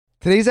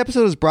Today's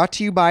episode is brought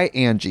to you by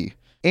Angie.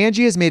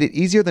 Angie has made it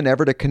easier than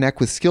ever to connect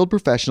with skilled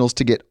professionals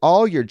to get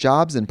all your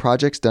jobs and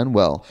projects done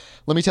well.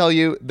 Let me tell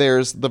you,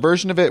 there's the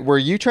version of it where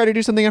you try to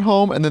do something at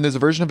home, and then there's a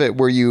version of it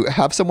where you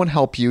have someone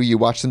help you, you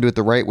watch them do it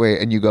the right way,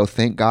 and you go,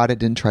 thank God I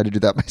didn't try to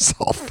do that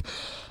myself.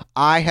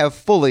 I have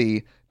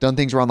fully done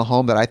things around the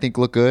home that I think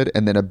look good,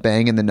 and then a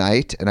bang in the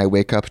night, and I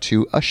wake up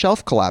to a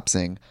shelf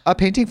collapsing, a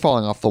painting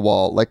falling off the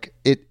wall.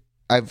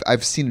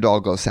 I've seen it all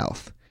go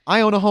south.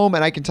 I own a home,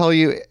 and I can tell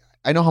you,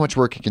 I know how much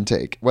work it can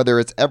take. Whether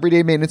it's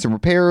everyday maintenance and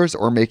repairs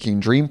or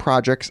making dream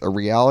projects a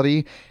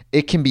reality,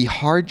 it can be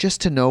hard just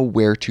to know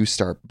where to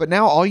start. But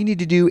now all you need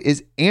to do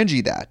is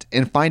Angie that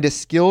and find a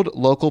skilled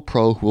local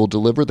pro who will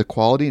deliver the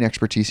quality and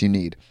expertise you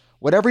need.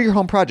 Whatever your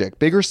home project,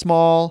 big or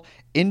small,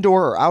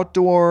 indoor or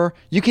outdoor,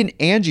 you can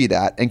Angie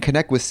that and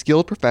connect with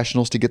skilled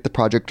professionals to get the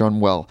project done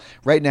well.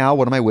 Right now,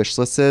 one of my wish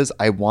lists is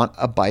I want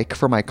a bike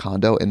for my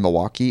condo in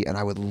Milwaukee, and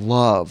I would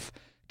love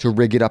to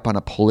rig it up on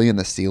a pulley in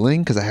the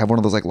ceiling because I have one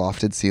of those like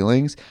lofted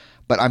ceilings,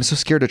 but I'm so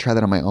scared to try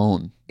that on my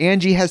own.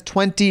 Angie has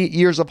 20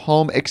 years of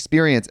home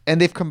experience, and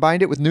they've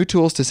combined it with new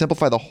tools to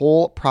simplify the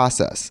whole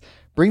process.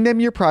 Bring them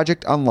your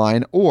project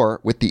online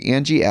or with the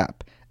Angie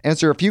app.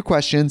 Answer a few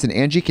questions and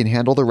Angie can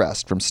handle the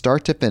rest from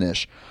start to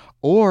finish,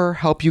 or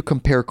help you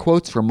compare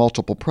quotes from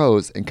multiple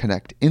pros and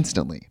connect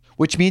instantly,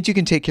 which means you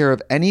can take care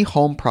of any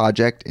home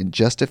project in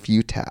just a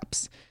few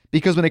taps.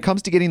 Because when it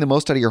comes to getting the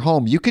most out of your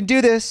home, you can do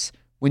this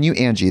when you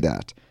Angie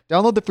that.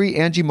 Download the free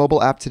Angie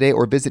mobile app today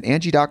or visit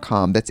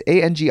Angie.com. That's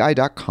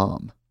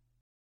ANGI.com.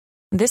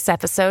 This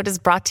episode is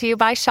brought to you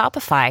by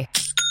Shopify.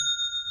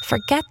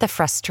 Forget the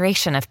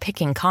frustration of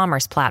picking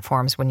commerce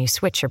platforms when you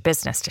switch your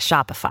business to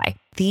Shopify,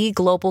 the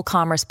global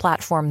commerce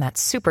platform that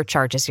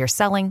supercharges your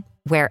selling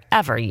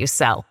wherever you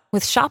sell.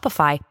 With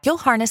Shopify, you'll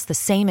harness the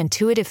same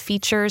intuitive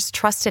features,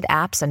 trusted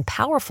apps, and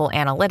powerful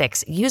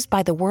analytics used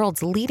by the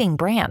world's leading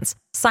brands.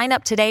 Sign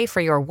up today for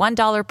your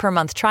 $1 per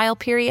month trial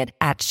period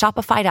at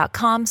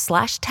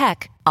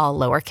shopify.com/tech, all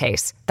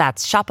lowercase.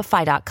 That's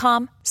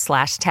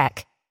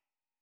shopify.com/tech.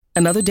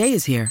 Another day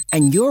is here,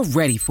 and you're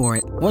ready for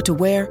it. What to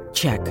wear?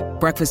 Check.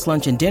 Breakfast,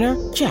 lunch, and dinner?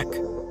 Check.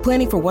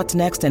 Planning for what's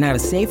next and how to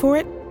save for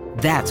it?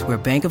 That's where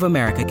Bank of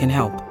America can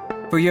help.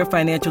 For your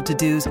financial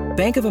to-dos,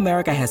 Bank of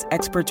America has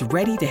experts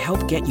ready to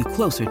help get you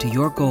closer to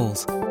your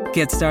goals.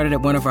 Get started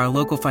at one of our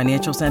local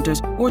financial centers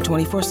or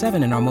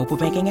 24/7 in our mobile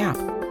banking app.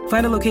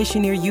 Find a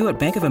location near you at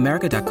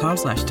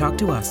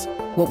bankofamerica.com/talktous.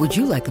 What would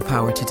you like the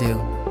power to do?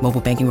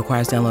 Mobile banking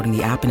requires downloading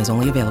the app and is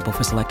only available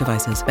for select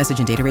devices. Message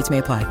and data rates may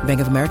apply.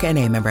 Bank of America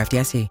NA, member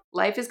FDIC.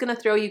 Life is going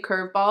to throw you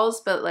curveballs,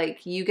 but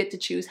you get to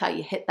choose how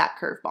you hit that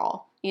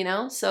curveball,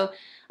 So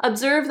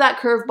observe that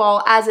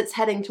curveball as it's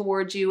heading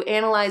towards you,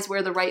 analyze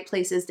where the right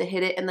place is to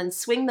hit it, and then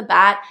swing the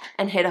bat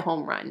and hit a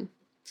home run.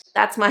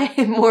 That's my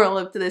moral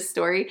of this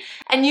story.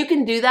 And you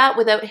can do that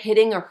without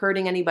hitting or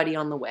hurting anybody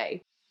on the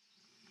way.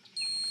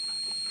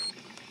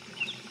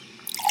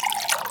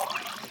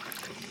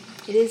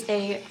 It is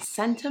a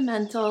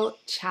sentimental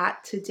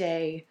chat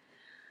today.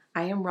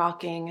 I am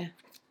rocking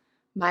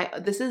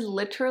this is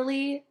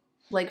literally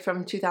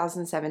from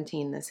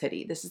 2017, this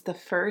hoodie. This is the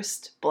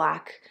first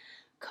black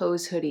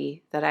Koze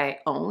hoodie that I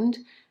owned.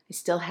 I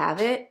still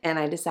have it, and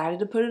I decided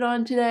to put it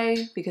on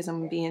today because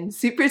I'm being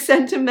super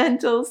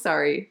sentimental.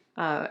 Sorry,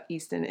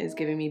 Easton is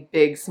giving me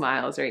big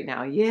smiles right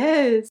now.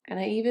 Yes! And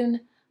I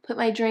even put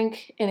my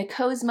drink in a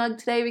Koze mug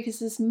today because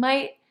this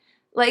might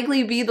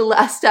likely be the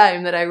last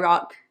time that I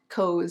rock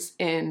Koze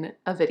in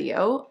a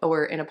video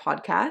or in a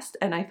podcast,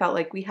 and I felt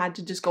like we had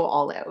to just go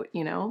all out,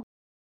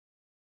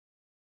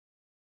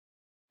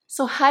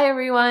 So hi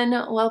everyone,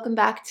 welcome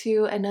back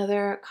to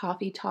another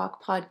Coffee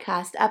Talk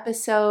podcast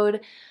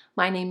episode.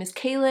 My name is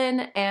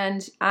Kaylin,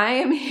 and I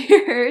am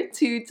here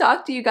to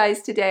talk to you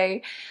guys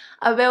today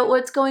about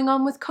what's going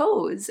on with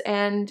Koze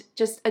and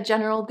just a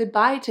general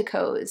goodbye to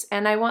Koze.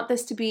 And I want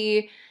this to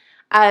be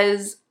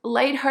as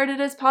lighthearted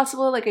as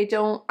possible.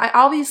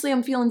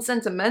 I'm feeling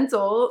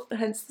sentimental,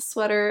 hence the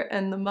sweater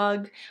and the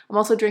mug. I'm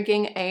also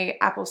drinking a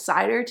apple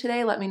cider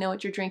today. Let me know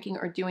what you're drinking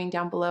or doing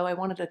down below. I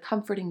wanted a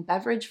comforting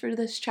beverage for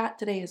this chat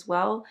today as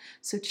well,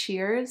 so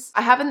cheers.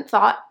 I haven't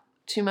thought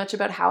too much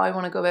about how I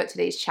want to go about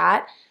today's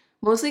chat,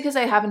 mostly because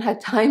I haven't had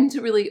time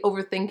to really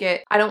overthink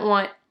it. I don't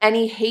want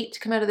any hate to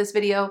come out of this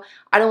video.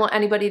 I don't want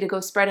anybody to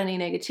go spread any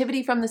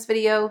negativity from this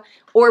video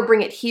or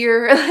bring it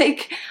here.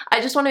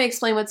 I just want to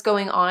explain what's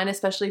going on,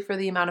 especially for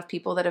the amount of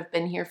people that have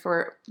been here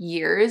for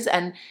years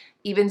and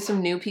even some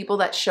new people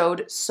that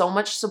showed so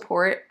much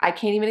support. I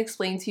can't even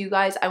explain to you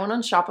guys. I went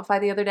on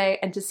Shopify the other day,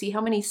 and to see how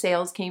many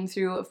sales came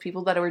through of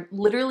people that were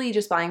literally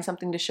just buying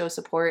something to show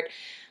support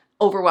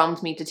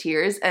overwhelmed me to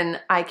tears, and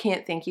I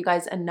can't thank you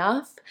guys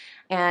enough.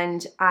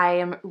 And I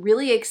am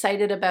really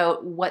excited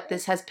about what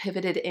this has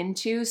pivoted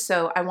into,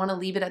 so I want to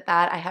leave it at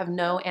that. I have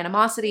no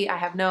animosity. I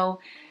have no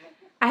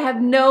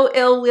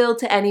ill will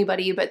to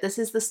anybody, but this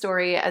is the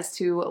story as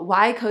to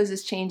why Koze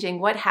is changing,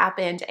 what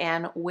happened,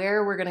 and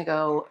where we're gonna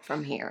go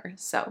from here.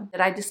 So,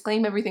 did I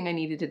disclaim everything I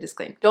needed to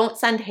disclaim? Don't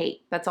send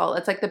hate. That's all.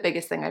 That's the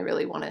biggest thing I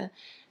really want to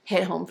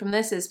hit home from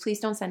this is please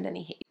don't send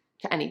any hate.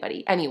 to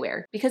anybody,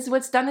 anywhere, because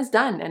what's done is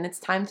done and it's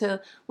time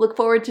to look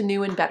forward to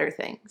new and better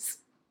things,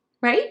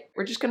 right?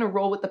 We're just going to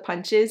roll with the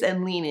punches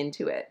and lean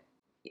into it.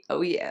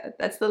 Oh yeah,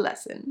 that's the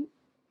lesson.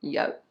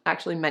 Yep,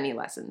 actually many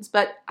lessons,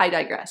 but I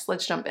digress.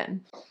 Let's jump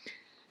in.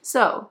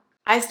 So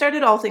I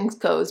started All Things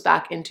Koze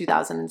back in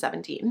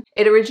 2017.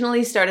 It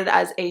originally started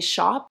as a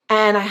shop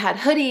and I had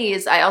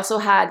hoodies. I also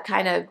had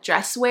kind of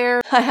dress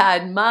wear. I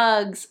had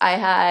mugs. I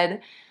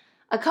had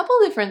a couple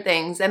different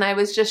things and I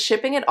was just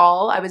shipping it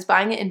all. I was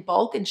buying it in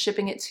bulk and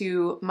shipping it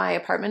to my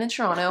apartment in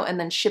Toronto and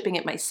then shipping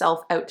it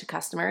myself out to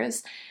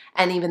customers.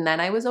 And even then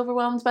I was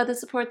overwhelmed by the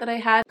support that I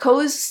had.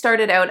 Koze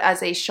started out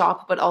as a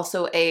shop, but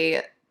also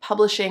a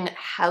publishing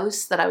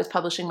house that I was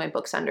publishing my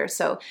books under.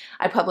 So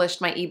I published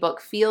my ebook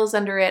Feels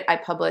under it. I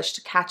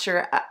published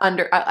Catcher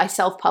under, I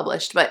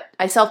self-published, but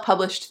I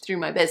self-published through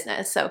my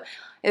business. So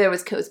there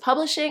was Koze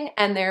Publishing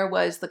and there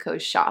was the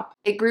Koze Shop.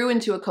 It grew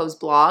into a Koze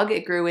blog.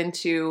 It grew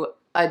into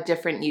a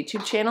different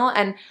YouTube channel.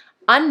 And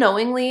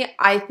unknowingly,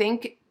 I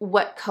think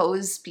what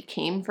Koze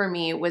became for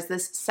me was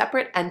this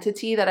separate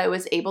entity that I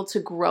was able to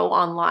grow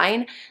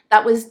online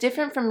that was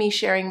different from me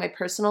sharing my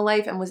personal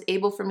life and was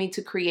able for me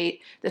to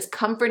create this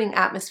comforting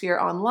atmosphere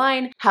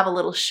online, have a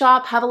little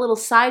shop, have a little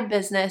side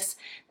business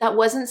that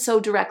wasn't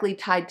so directly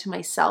tied to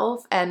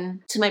myself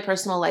and to my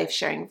personal life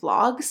sharing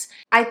vlogs.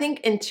 I think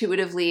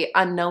intuitively,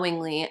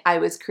 unknowingly, I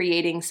was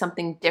creating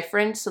something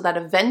different so that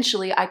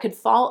eventually I could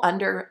fall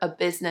under a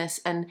business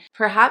and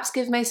perhaps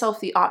give myself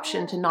the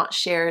option to not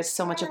share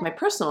so much of my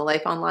personal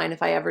life online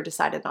if I ever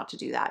decided not to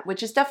do that,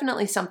 which is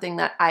definitely something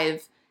that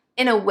I've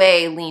in a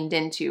way leaned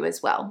into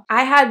as well.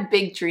 I had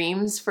big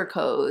dreams for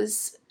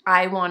Koze.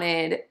 I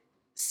wanted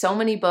so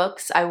many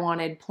books. I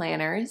wanted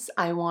planners.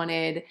 I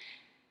wanted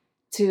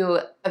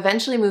to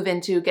eventually move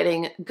into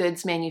getting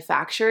goods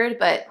manufactured.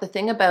 But the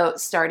thing about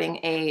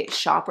starting a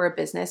shop or a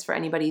business, for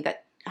anybody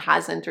that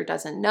hasn't or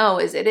doesn't know,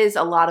 is it is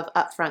a lot of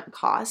upfront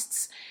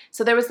costs.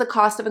 So there was the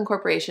cost of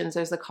incorporations,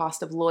 there's the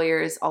cost of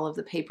lawyers, all of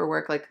the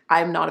paperwork. Like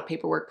I'm not a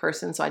paperwork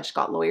person, so I just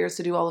got lawyers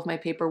to do all of my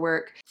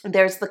paperwork.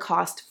 There's the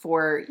cost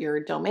for your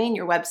domain,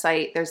 your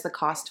website. There's the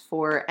cost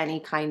for any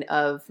kind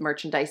of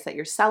merchandise that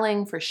you're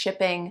selling, for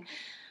shipping,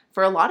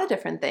 for a lot of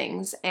different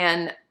things.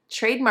 And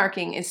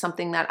trademarking is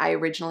something that I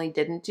originally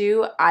didn't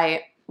do.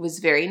 I was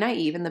very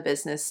naive in the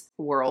business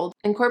world.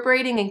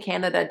 Incorporating in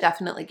Canada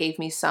definitely gave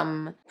me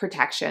some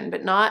protection,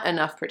 but not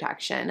enough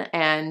protection.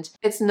 And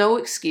it's no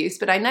excuse,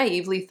 but I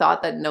naively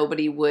thought that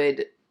nobody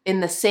would, in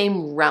the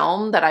same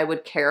realm that I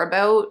would care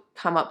about,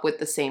 come up with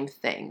the same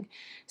thing.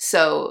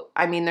 So,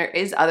 I mean, there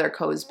is other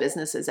Koze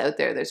businesses out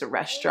there. There's a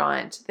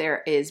restaurant,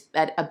 there is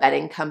a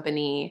bedding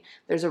company,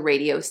 there's a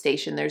radio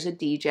station, there's a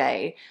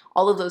DJ.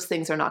 All of those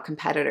things are not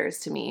competitors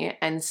to me.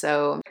 And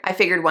so I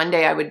figured one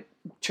day I would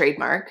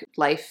trademark.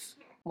 Life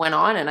went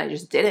on and I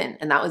just didn't.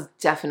 And that was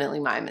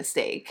definitely my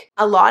mistake.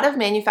 A lot of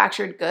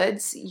manufactured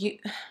goods, you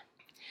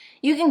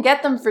can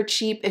get them for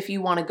cheap if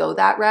you want to go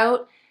that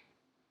route.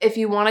 If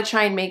you want to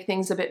try and make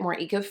things a bit more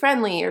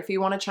eco-friendly, or if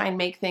you want to try and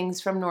make things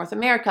from North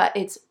America,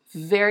 it's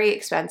very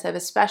expensive,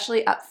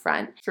 especially up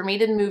front. For me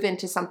to move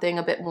into something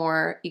a bit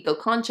more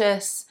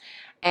eco-conscious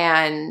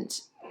and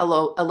a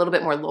little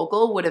bit more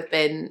local would have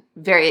been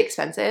very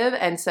expensive.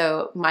 And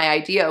so my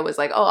idea was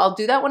like, oh, I'll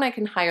do that when I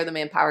can hire the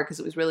manpower, because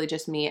it was really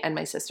just me and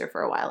my sister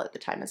for a while at the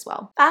time as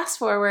well. Fast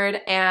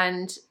forward,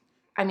 and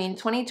I mean,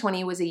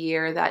 2020 was a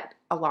year that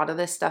a lot of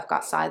this stuff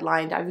got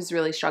sidelined. I was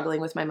really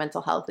struggling with my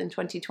mental health in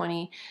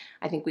 2020.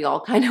 I think we all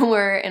kind of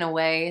were in a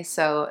way,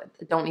 so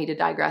don't need to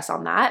digress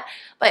on that.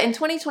 But in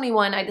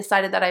 2021, I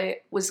decided that I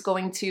was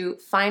going to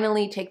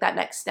finally take that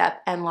next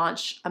step and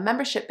launch a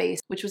membership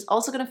base, which was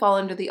also going to fall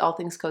under the All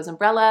Things Koze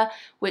umbrella,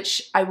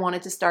 which I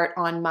wanted to start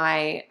on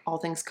my All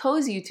Things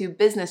Koze YouTube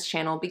business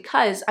channel,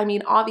 because, I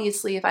mean,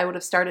 obviously, if I would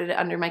have started it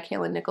under my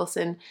Kaylin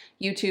Nicholson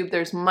YouTube,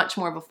 there's much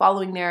more of a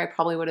following there. I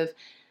probably would have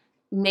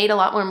made a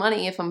lot more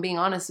money, if I'm being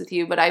honest with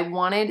you, but I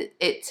wanted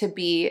it to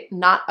be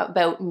not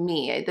about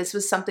me. This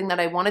was something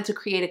that I wanted to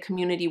create a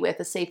community with,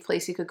 a safe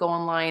place you could go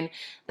online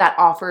that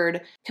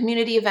offered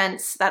community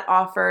events, that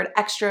offered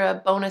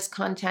extra bonus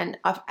content,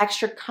 of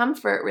extra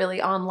comfort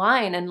really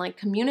online, and like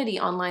community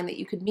online that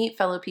you could meet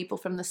fellow people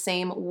from the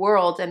same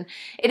world. And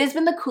it has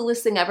been the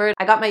coolest thing ever.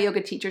 I got my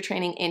yoga teacher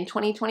training in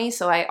 2020,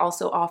 so I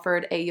also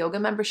offered a yoga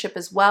membership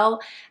as well.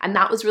 And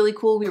that was really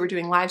cool. We were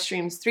doing live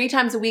streams 3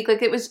 times a week.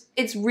 Like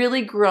it's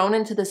really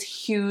grown into this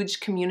huge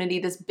community,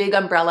 this big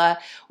umbrella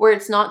where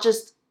it's not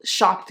just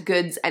shopped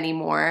goods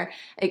anymore.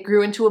 It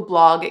grew into a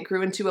blog. It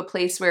grew into a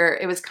place where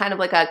it was kind of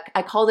like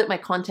I called it my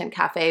content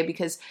cafe,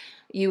 because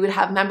you would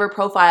have member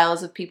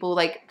profiles of people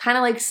like kind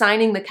of like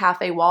signing the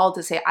cafe wall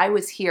to say, I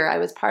was here. I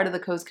was part of the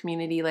Koze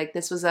community. Like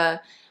this was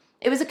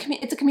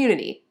it's a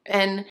community,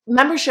 and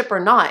membership or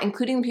not,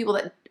 including people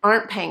that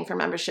aren't paying for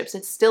memberships,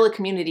 it's still a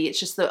community. It's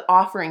just the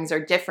offerings are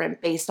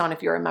different based on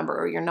if you're a member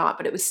or you're not,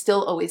 but it was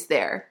still always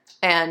there.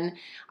 And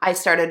I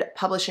started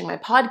publishing my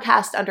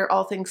podcast under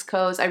All Things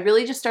Koze. I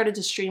really just started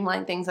to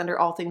streamline things under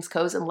All Things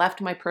Koze and left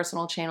my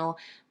personal channel,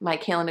 my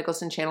Kaylin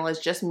Nicholson channel, as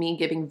just me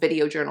giving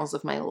video journals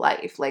of my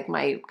life, like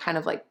my kind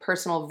of like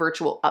personal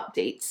virtual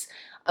updates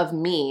of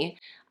me,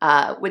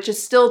 which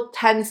is still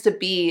tends to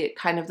be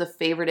kind of the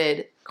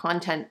favorited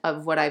content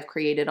of what I've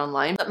created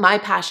online. But my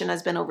passion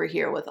has been over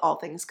here with All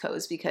Things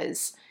Koze,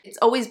 because it's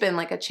always been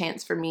like a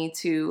chance for me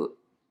to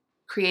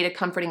create a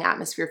comforting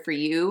atmosphere for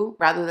you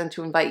rather than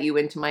to invite you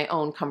into my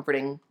own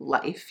comforting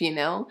life, you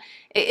know?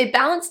 It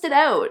balanced it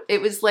out.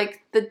 It was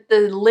like the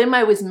limb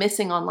I was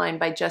missing online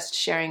by just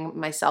sharing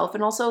myself.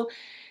 And also,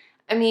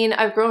 I mean,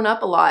 I've grown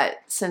up a lot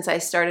since I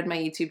started my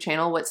YouTube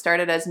channel. What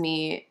started as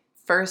me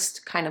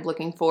first kind of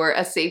looking for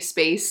a safe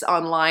space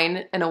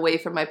online and away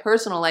from my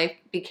personal life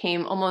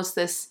became almost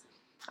this,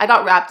 I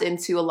got wrapped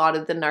into a lot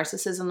of the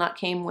narcissism that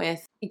came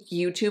with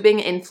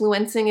YouTubing,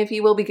 influencing, if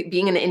you will,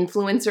 being an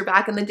influencer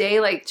back in the day,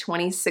 like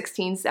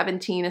 2016,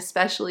 17,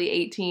 especially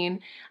 18.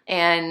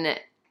 And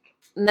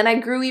then I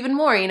grew even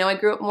more, you know, I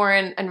grew up more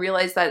and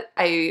realized that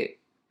I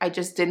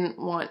just didn't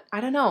want,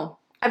 I don't know.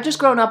 I've just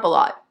grown up a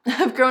lot.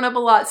 I've grown up a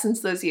lot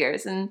since those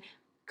years. And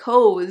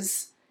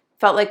Koze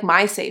felt like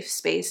my safe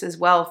space as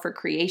well for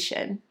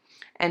creation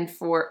and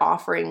for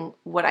offering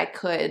what I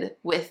could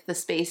with the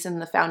space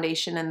and the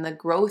foundation and the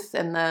growth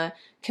and the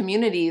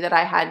community that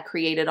I had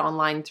created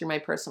online through my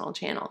personal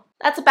channel.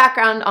 That's a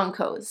background on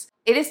Koze.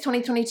 It is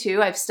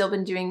 2022. I've still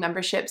been doing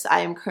memberships. I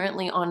am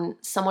currently on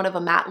somewhat of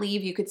a mat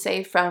leave, you could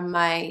say, from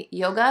my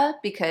yoga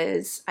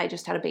because I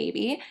just had a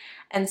baby.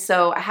 And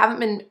so I haven't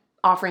been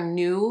offering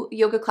new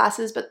yoga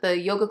classes, but the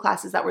yoga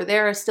classes that were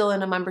there are still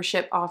in a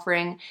membership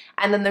offering.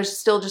 And then there's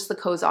still just the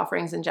Koze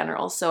offerings in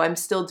general. So I'm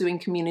still doing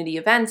community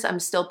events. I'm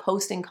still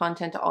posting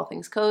content to All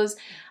Things Koze.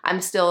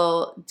 I'm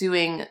still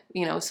doing,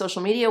 you know,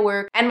 social media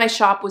work, and my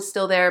shop was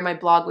still there. My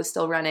blog was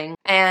still running.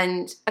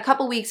 And a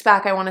couple weeks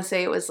back, I want to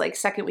say it was like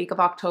second week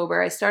of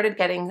October, I started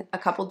getting a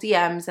couple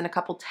DMs and a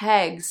couple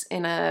tags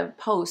in a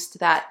post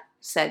that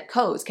said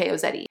Koze,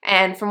 K-O-Z-E.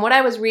 And from what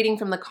I was reading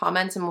from the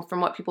comments and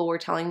from what people were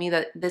telling me,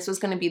 that this was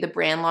going to be the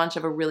brand launch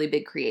of a really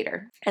big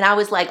creator. And I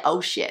was like,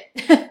 oh shit,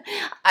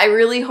 I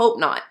really hope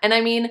not. And I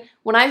mean,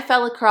 when I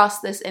fell across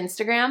this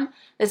Instagram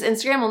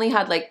only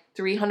had like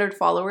 300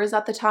 followers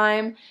at the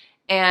time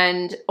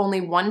and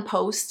only one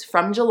post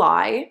from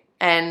July.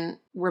 And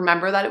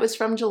remember that it was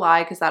from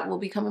July because that will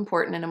become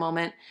important in a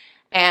moment.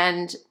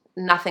 And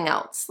nothing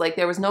else. Like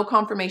there was no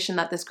confirmation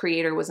that this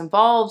creator was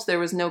involved. There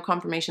was no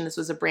confirmation this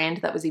was a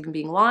brand that was even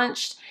being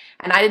launched.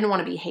 And I didn't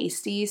want to be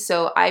hasty.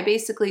 So I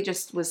basically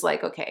just was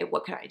like, okay,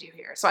 what can I do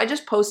here? So I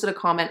just posted a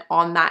comment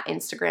on that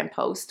Instagram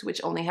post,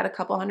 which only had a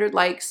couple hundred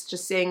likes,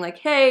 just saying like,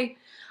 hey,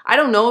 I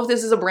don't know if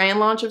this is a brand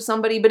launch of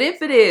somebody, but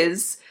if it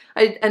is,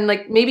 and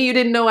like maybe you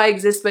didn't know I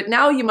exist, but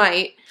now you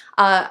might.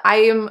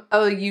 I am a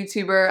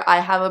YouTuber.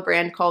 I have a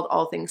brand called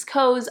All Things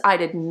Koze. I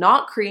did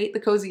not create the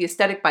cozy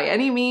aesthetic by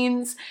any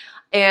means.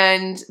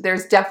 And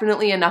there's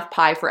definitely enough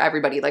pie for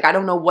everybody. Like, I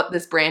don't know what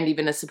this brand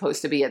even is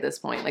supposed to be at this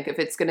point. Like, if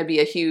it's going to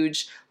be a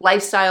huge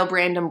lifestyle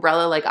brand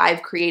umbrella like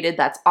I've created,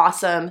 that's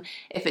awesome.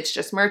 If it's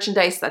just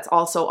merchandise, that's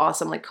also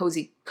awesome. Like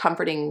cozy,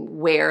 comforting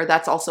wear,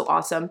 that's also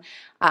awesome.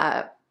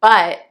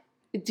 But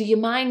do you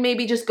mind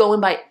maybe just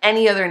going by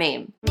any other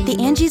name? The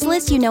Angie's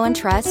List you know and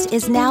trust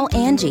is now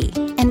Angie,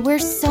 and we're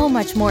so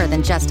much more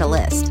than just a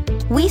list.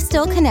 We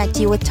still connect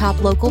you with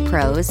top local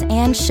pros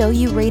and show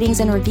you ratings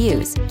and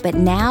reviews, but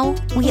now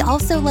we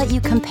also let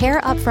you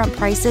compare upfront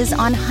prices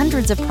on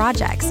hundreds of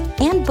projects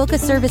and book a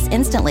service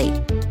instantly.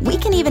 We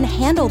can even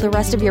handle the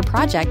rest of your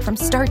project from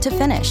start to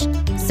finish.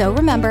 So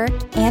remember,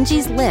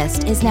 Angie's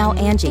List is now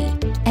Angie,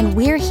 and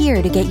we're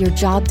here to get your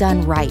job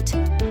done right.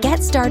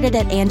 Get started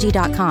at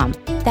Angie.com.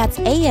 That's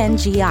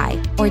ANGI,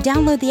 or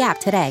download the app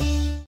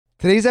today.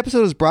 Today's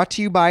episode is brought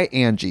to you by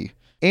Angie.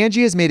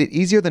 Angie has made it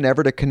easier than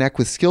ever to connect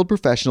with skilled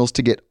professionals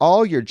to get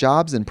all your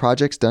jobs and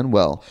projects done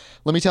well.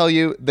 Let me tell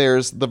you,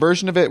 there's the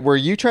version of it where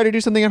you try to do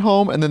something at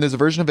home, and then there's a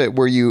version of it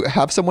where you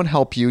have someone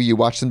help you, you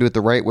watch them do it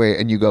the right way,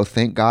 and you go,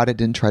 thank God I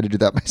didn't try to do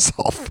that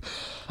myself.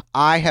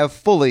 I have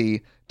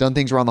fully done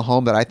things around the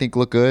home that I think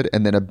look good,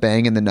 and then a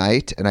bang in the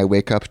night, and I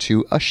wake up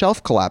to a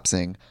shelf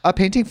collapsing, a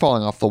painting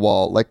falling off the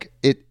wall. Like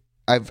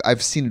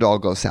I've seen it all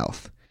go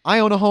south. I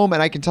own a home,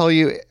 and I can tell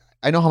you,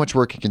 I know how much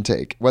work it can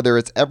take. Whether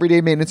it's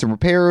everyday maintenance and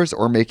repairs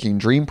or making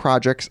dream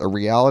projects a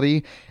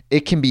reality,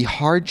 it can be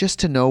hard just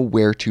to know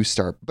where to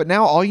start. But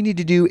now all you need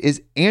to do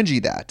is Angie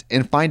that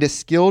and find a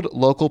skilled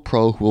local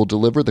pro who will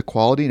deliver the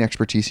quality and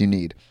expertise you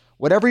need.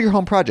 Whatever your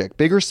home project,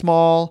 big or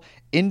small,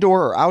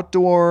 indoor or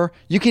outdoor,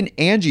 you can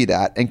Angie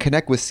that and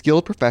connect with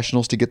skilled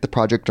professionals to get the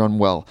project done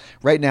well.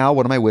 Right now,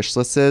 one of my wish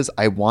lists is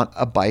I want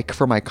a bike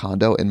for my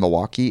condo in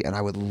Milwaukee, and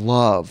I would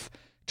love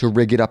to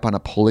rig it up on a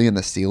pulley in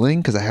the ceiling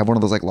because I have one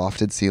of those like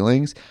lofted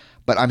ceilings,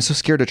 but I'm so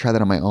scared to try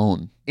that on my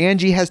own.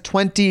 Angie has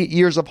 20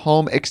 years of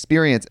home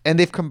experience, and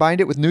they've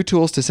combined it with new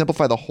tools to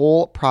simplify the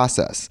whole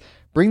process.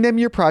 Bring them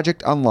your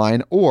project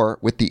online or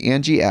with the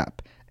Angie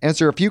app.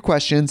 Answer a few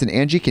questions and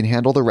Angie can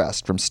handle the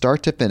rest from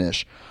start to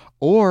finish,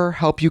 or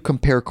help you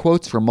compare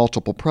quotes from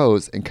multiple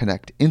pros and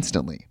connect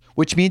instantly,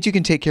 which means you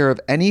can take care of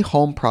any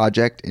home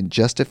project in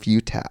just a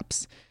few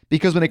taps.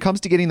 Because when it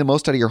comes to getting the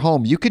most out of your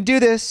home, you can do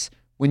this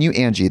when you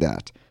Angie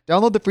that.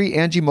 Download the free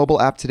Angie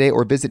mobile app today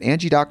or visit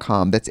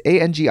Angie.com. That's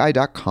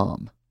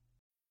ANGI.com.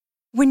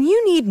 When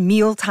you need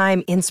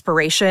mealtime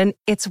inspiration,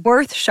 it's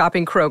worth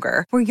shopping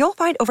Kroger, where you'll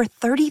find over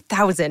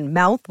 30,000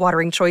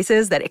 mouth-watering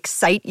choices that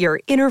excite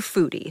your inner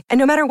foodie. And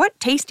no matter what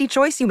tasty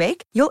choice you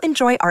make, you'll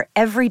enjoy our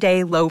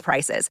everyday low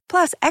prices,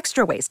 plus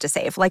extra ways to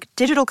save, like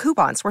digital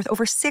coupons worth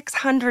over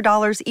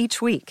 $600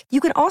 each week. You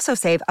can also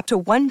save up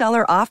to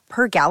 $1 off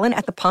per gallon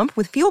at the pump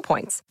with fuel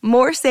points.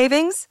 More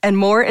savings and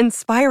more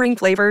inspiring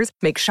flavors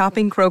make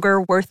shopping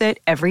Kroger worth it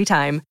every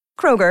time.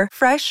 Kroger,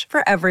 fresh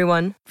for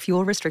everyone.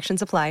 Fuel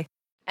restrictions apply.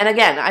 And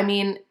again, I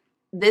mean,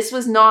 this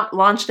was not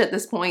launched at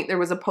this point. There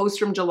was a post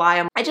from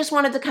July. I just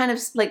wanted to kind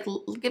of like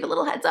give a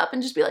little heads up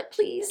and just be like,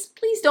 please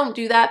don't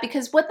do that,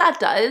 because what that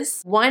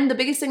does, one, the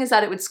biggest thing is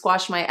that it would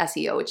squash my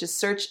SEO, which is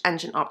search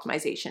engine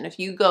optimization. If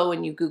you go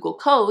and you Google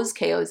Koze,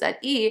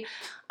 Koze,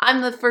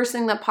 I'm the first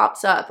thing that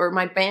pops up, or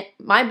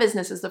my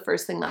business is the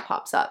first thing that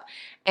pops up.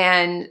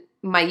 And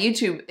my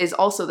YouTube is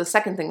also the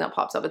second thing that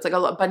pops up. It's like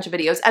a bunch of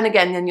videos. And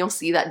again, then you'll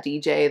see that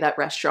DJ, that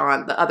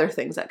restaurant, the other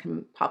things that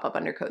can pop up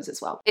under Koze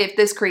as well. If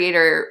this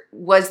creator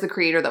was the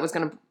creator that was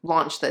going to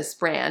launch this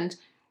brand,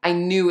 I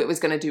knew it was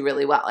going to do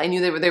really well. I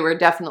knew they were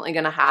definitely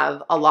going to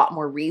have a lot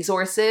more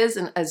resources,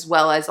 and as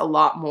well as a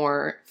lot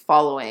more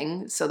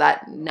following, so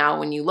that now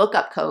when you look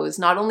up Koze,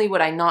 not only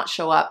would I not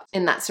show up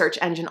in that search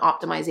engine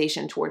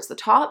optimization towards the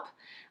top,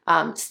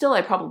 still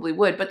I probably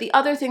would, but the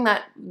other thing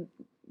that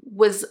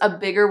was a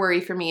bigger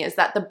worry for me is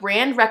that the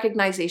brand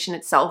recognition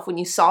itself, when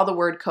you saw the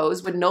word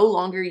Koze, would no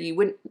longer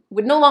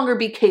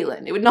be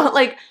Kaylin. It would not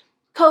like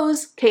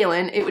Koze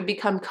Kaylin. It would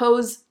become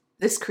Koze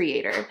this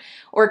creator,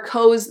 or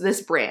Koze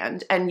this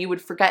brand, and you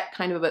would forget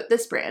kind of about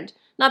this brand.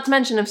 Not to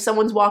mention, if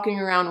someone's walking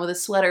around with a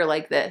sweater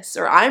like this,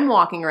 or I'm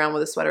walking around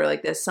with a sweater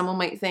like this, someone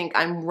might think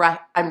I'm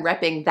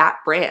repping that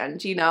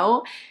brand, you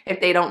know,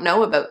 if they don't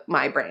know about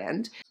my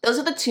brand. Those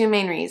are the two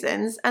main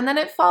reasons. And then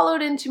it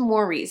followed into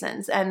more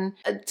reasons. And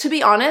to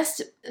be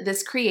honest,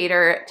 this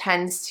creator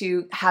tends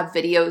to have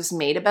videos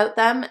made about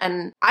them.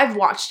 And I've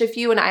watched a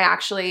few, and I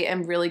actually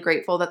am really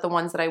grateful that the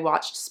ones that I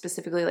watched,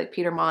 specifically like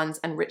Peter Mon's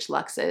and Rich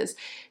Lux's,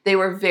 they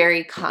were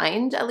very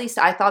kind. At least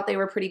I thought they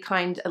were pretty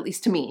kind, at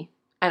least to me.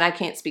 And I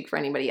can't speak for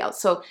anybody else.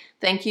 So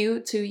thank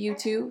you to you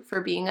two for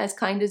being as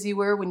kind as you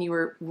were when you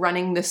were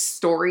running this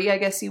story, I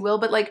guess you will.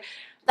 But like,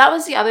 that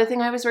was the other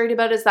thing I was worried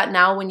about, is that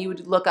now when you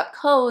would look up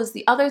Koze,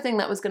 the other thing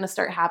that was going to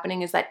start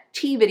happening is that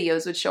tea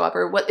videos would show up,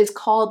 or what is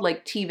called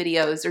like tea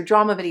videos or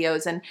drama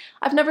videos. And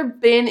I've never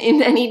been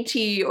in any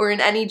tea or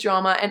in any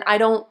drama, and I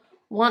don't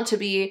want to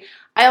be.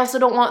 I also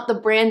don't want the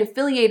brand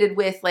affiliated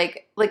with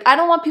like I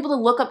don't want people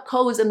to look up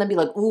Koze and then be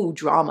like, ooh,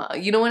 drama.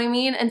 You know what I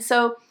mean? And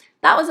so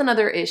that was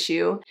another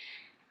issue.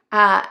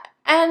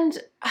 And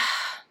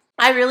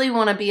I really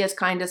want to be as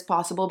kind as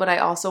possible, but I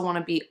also want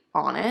to be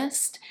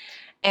honest.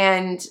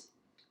 And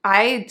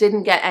I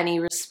didn't get any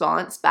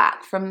response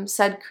back from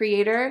said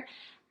creator.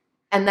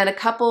 And then I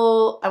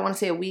want to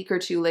say a week or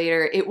two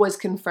later, it was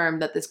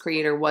confirmed that this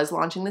creator was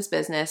launching this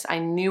business. I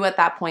knew at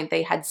that point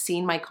they had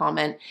seen my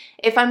comment.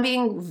 If I'm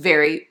being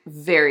very,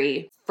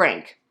 very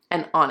frank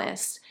and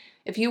honest,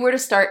 if you were to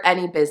start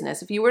any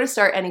business, if you were to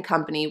start any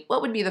company,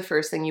 what would be the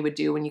first thing you would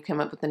do when you came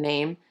up with a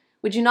name?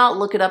 Would you not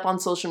look it up on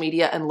social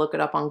media and look it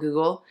up on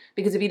Google?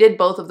 Because if you did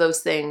both of those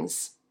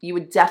things, you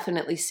would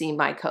definitely see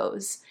my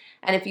Koze.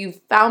 And if you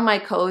found my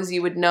Koze,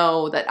 you would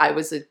know that I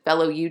was a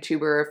fellow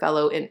YouTuber, a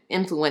fellow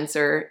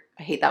influencer,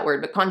 I hate that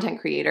word, but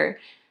content creator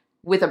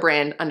with a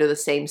brand under the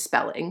same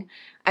spelling.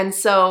 And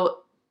so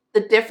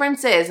the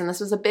difference is, and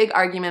this was a big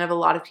argument of a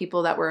lot of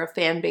people that were a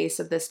fan base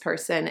of this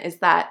person, is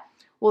that,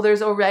 well,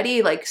 there's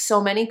already like so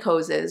many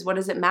Kozes. What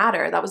does it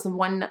matter? That was the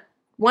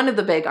one of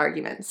the big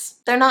arguments.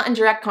 They're not in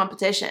direct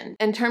competition.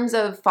 In terms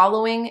of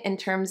following, in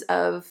terms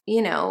of,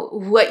 you know,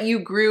 what you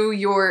grew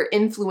your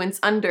influence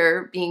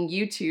under, being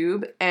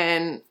YouTube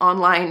and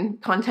online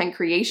content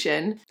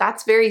creation,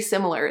 that's very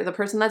similar. The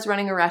person that's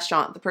running a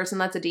restaurant, the person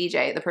that's a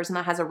DJ, the person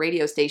that has a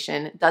radio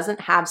station doesn't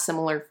have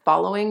similar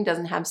following,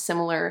 doesn't have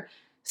similar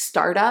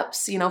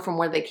startups, you know, from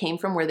where they came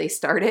from, where they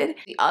started.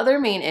 The other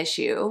main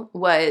issue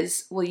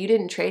was, well, you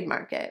didn't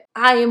trademark it.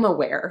 I am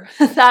aware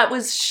that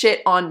was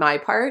shit on my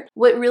part.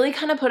 What really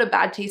kind of put a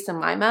bad taste in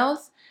my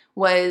mouth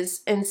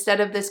was,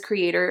 instead of this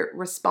creator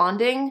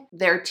responding,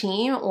 their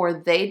team, or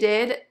they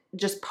did,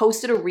 just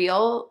posted a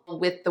reel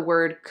with the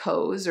word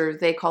Koze, or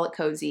they call it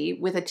Koze,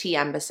 with a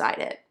TM beside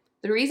it.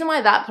 The reason why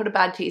that put a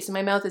bad taste in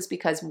my mouth is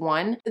because,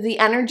 one, the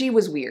energy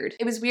was weird.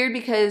 It was weird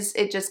because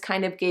it just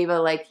kind of gave a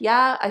like,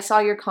 yeah, I saw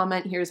your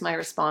comment, here's my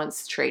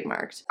response,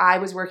 trademarked. I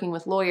was working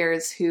with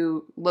lawyers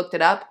who looked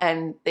it up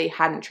and they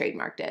hadn't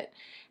trademarked it.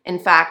 In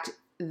fact,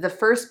 the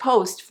first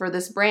post for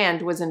this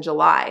brand was in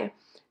July.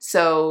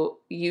 So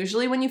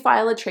usually when you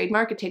file a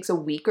trademark, it takes a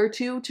week or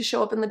two to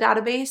show up in the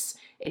database.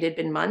 It had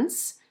been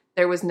months.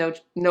 There was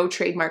no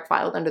trademark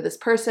filed under this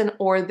person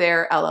or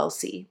their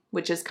LLC,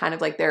 which is kind of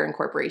like their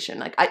incorporation.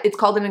 Like it's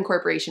called an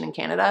incorporation in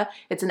Canada.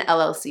 It's an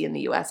LLC in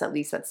the US. At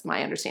least that's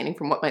my understanding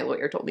from what my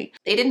lawyer told me.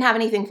 They didn't have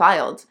anything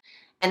filed.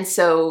 And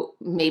so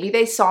maybe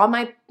they saw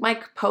my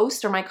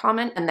post or my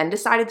comment and then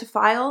decided to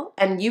file.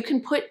 And you can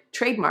put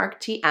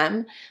trademark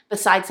TM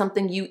beside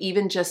something you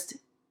even just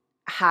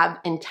have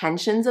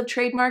intentions of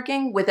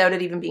trademarking without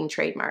it even being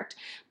trademarked.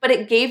 But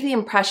it gave the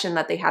impression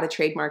that they had a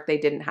trademark they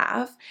didn't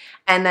have.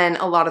 And then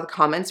a lot of the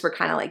comments were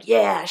kind of like,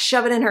 yeah,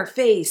 shove it in her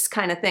face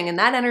kind of thing. And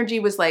that energy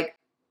was like,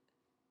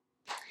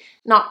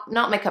 not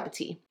my cup of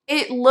tea.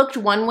 It looked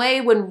one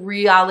way when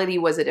reality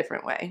was a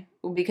different way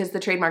because the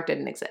trademark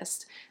didn't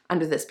exist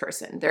under this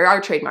person. There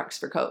are trademarks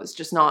for Koze,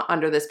 just not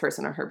under this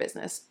person or her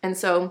business. And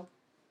so,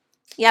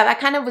 yeah, that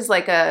kind of was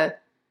like a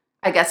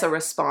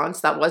response.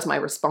 That was my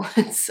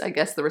response. I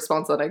guess the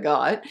response that I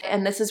got.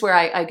 And this is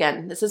where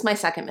this is my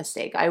second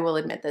mistake. I will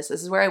admit this.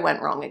 This is where I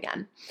went wrong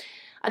again.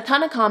 A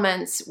ton of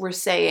comments were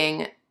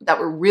saying that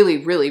were really,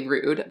 really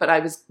rude, but I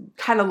was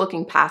kind of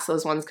looking past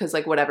those ones because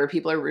like whatever,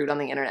 people are rude on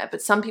the internet.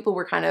 But some people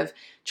were kind of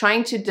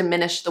trying to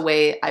diminish the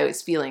way I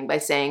was feeling by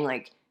saying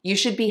like, you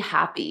should be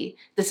happy.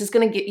 This is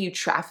going to get you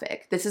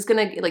traffic. This is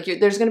going to like,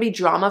 there's going to be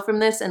drama from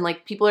this. And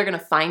like, people are going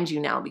to find you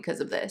now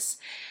because of this.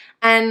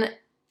 And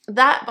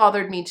that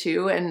bothered me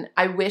too. And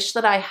I wish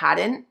that I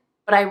hadn't,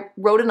 but I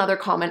wrote another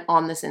comment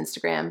on this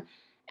Instagram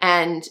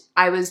and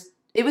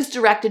it was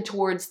directed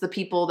towards the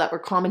people that were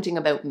commenting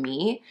about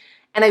me.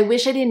 And I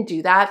wish I didn't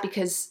do that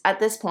because at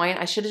this point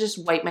I should have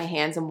just wiped my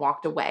hands and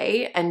walked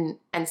away and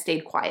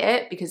stayed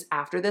quiet because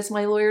after this,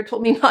 my lawyer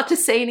told me not to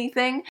say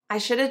anything. I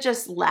should have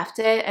just left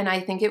it. And I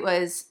think it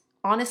was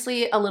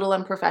honestly a little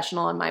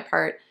unprofessional on my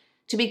part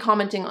to be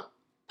commenting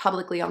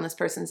publicly on this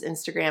person's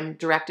Instagram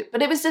directed,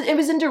 but it was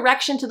in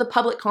direction to the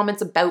public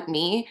comments about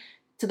me,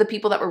 to the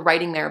people that were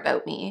writing there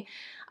about me.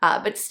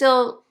 But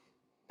still,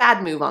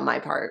 bad move on my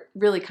part.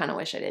 Really kind of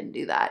wish I didn't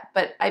do that.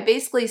 But I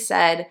basically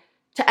said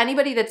to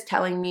anybody that's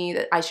telling me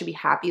that I should be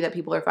happy that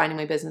people are finding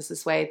my business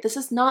this way, this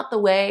is not the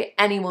way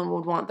anyone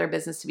would want their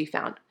business to be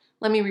found.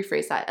 Let me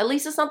rephrase that. At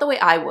least it's not the way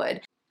I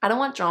would. I don't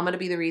want drama to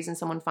be the reason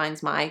someone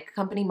finds my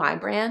company, my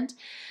brand.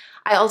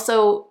 I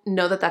also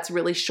know that that's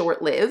really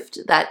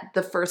short-lived, that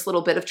the first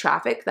little bit of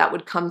traffic that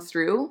would come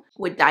through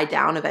would die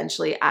down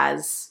eventually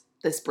as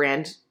this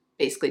brand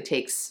basically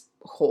takes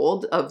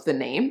hold of the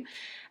name.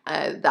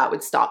 That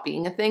would stop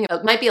being a thing.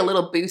 It might be a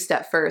little boost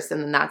at first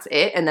and then that's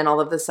it. And then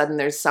all of a sudden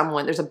there's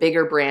a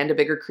bigger brand, a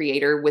bigger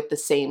creator with the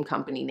same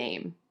company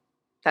name.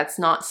 That's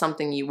not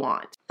something you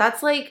want.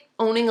 That's like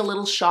owning a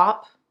little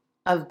shop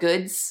of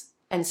goods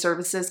and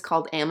services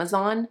called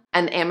Amazon,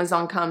 and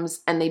Amazon comes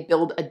and they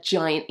build a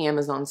giant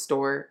Amazon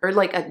store or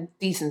like a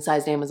decent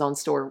sized Amazon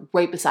store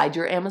right beside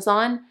your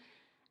Amazon.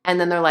 And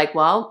then they're like,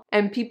 well,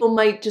 and people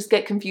might just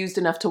get confused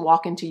enough to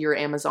walk into your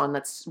Amazon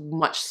that's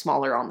much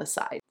smaller on the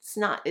side. That's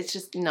not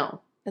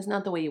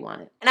the way you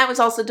want it. And I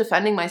was also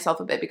defending myself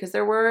a bit because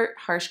there were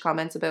harsh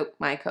comments about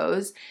my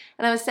Koze.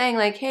 And I was saying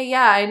like, hey,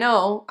 yeah, I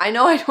know I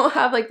don't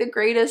have like the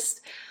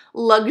greatest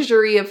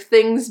luxury of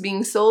things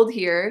being sold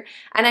here.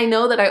 And I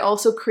know that I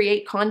also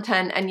create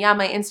content and yeah,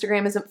 my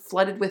Instagram isn't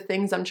flooded with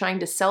things I'm trying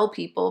to sell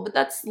people, but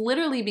that's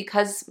literally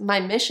because my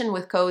mission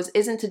with Koze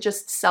isn't to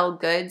just sell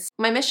goods.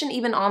 My mission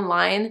even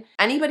online,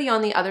 anybody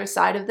on the other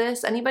side of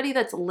this, anybody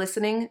that's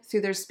listening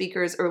through their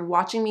speakers or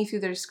watching me through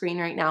their screen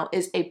right now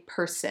is a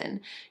person.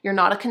 You're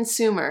not a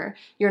consumer.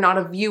 You're not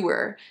a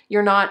viewer.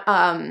 You're not,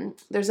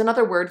 there's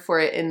another word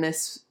for it in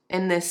this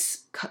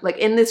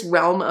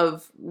realm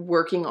of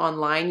working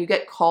online. You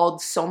get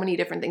called so many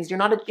different things. You're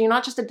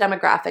not just a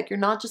demographic. You're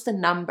not just a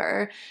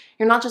number.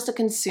 You're not just a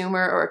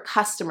consumer or a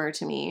customer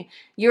to me.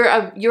 You're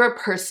a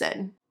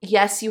person.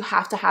 Yes, you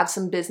have to have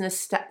some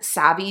business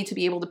savvy to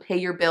be able to pay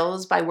your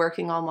bills by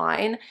working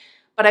online.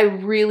 But I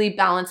really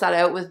balance that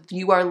out with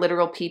you are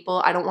literal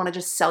people. I don't want to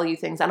just sell you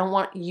things. I don't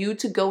want you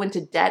to go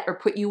into debt or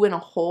put you in a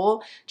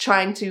hole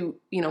trying to,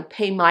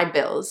 pay my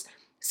bills.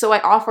 So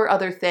I offer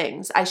other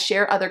things. I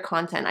share other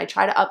content. I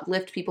try to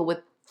uplift people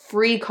with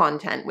free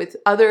content, with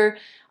other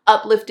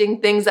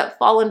uplifting things that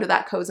fall under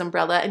that Koze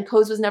umbrella. And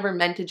Koze was never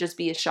meant to just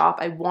be a shop.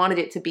 I wanted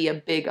it to be a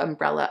big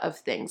umbrella of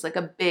things, like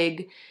a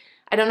big,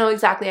 I don't know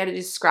exactly how to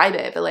describe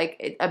it, but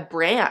like a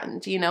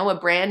brand, a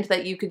brand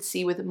that you could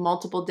see with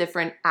multiple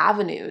different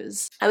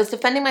avenues. I was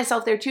defending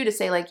myself there too to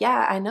say like,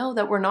 yeah, I know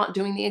that we're not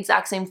doing the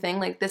exact same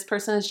thing. Like this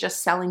person is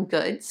just selling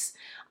goods.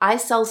 I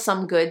sell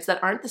some goods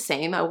that aren't the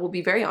same. I will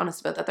be very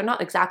honest about that. They're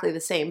not exactly the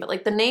same, but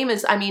like the name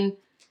is,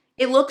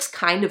 it looks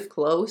kind of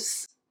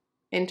close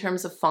in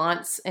terms of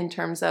fonts, in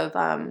terms of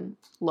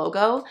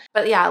logo.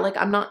 But yeah, like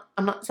I'm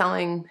not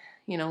selling,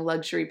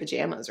 luxury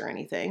pajamas or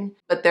anything,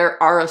 but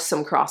there are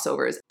some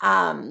crossovers.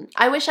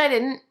 I wish I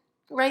didn't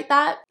write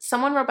that.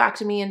 Someone wrote back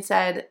to me and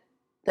said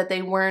that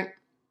they weren't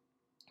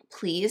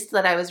pleased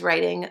that I was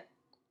writing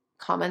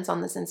comments on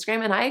this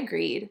Instagram, and I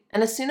agreed.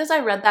 And as soon as I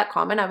read that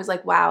comment, I was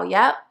like, wow,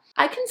 yep.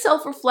 I can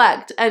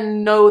self-reflect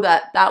and know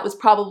that that was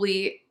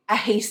probably a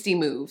hasty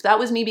move. That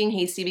was me being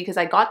hasty because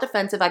I got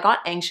defensive. I got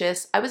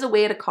anxious. I was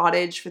away at a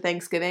cottage for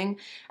Thanksgiving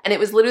and it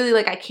was literally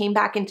like I came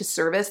back into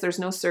service. There's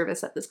no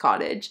service at this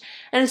cottage.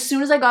 And as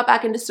soon as I got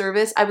back into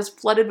service, I was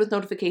flooded with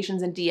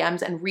notifications and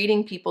DMs and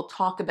reading people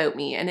talk about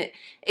me. And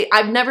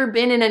I've never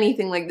been in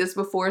anything like this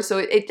before. So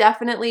it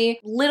definitely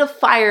lit a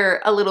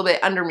fire a little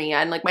bit under me.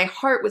 And like my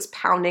heart was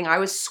pounding. I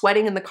was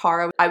sweating in the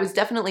car. I was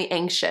definitely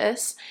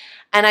anxious.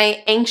 And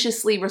I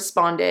anxiously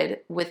responded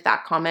with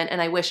that comment,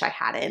 and I wish I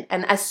hadn't.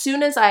 And as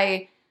soon as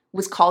I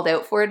was called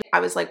out for it, I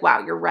was like,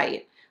 wow, you're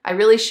right. I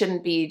really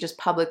shouldn't be just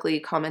publicly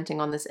commenting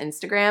on this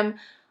Instagram.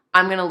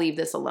 I'm going to leave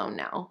this alone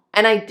now.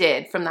 And I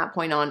did from that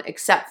point on,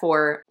 except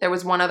for there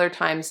was one other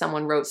time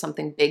someone wrote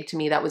something big to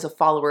me that was a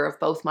follower of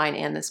both mine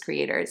and this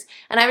creator's.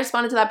 And I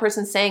responded to that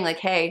person saying like,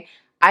 hey,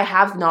 I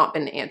have not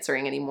been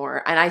answering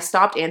anymore. And I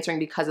stopped answering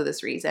because of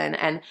this reason.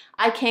 And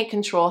I can't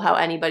control how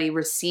anybody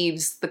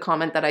receives the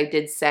comment that I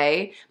did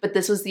say, but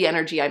this was the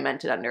energy I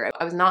meant it under.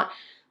 I was not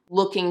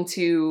looking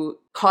to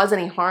cause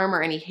any harm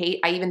or any hate.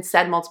 I even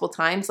said multiple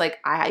times, like,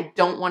 I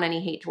don't want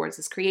any hate towards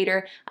this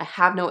creator. I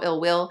have no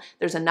ill will.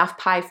 There's enough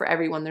pie for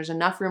everyone. There's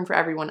enough room for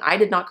everyone. I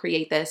did not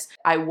create this.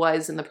 I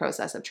was in the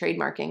process of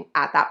trademarking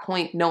at that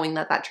point, knowing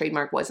that that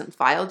trademark wasn't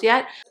filed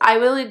yet. I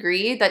will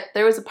agree that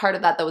there was a part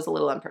of that was a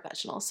little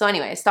unprofessional. So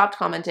anyway, I stopped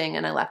commenting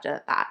and I left it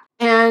at that.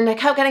 And I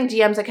kept getting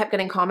DMs, I kept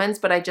getting comments,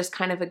 but I just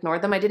kind of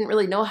ignored them. I didn't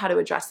really know how to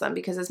address them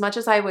because as much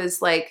as I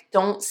was like,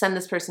 don't send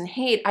this person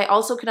hate, I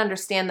also could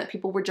understand that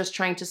people were just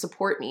trying to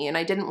support me and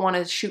I didn't want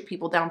to shoot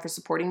people down for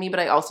supporting me, but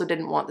I also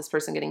didn't want this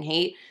person getting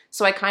hate.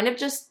 So I kind of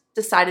just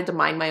decided to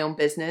mind my own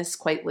business,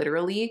 quite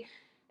literally,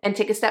 and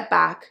take a step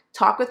back,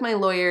 talk with my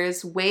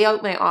lawyers, weigh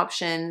out my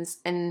options,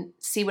 and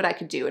see what I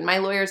could do. And my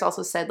lawyers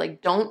also said,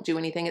 like, don't do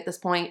anything at this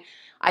point.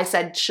 I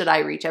said, should I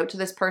reach out to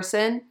this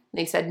person?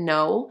 They said,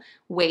 no,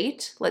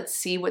 wait, let's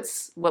see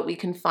what we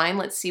can find.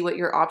 Let's see what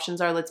your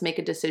options are. Let's make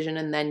a decision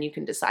and then you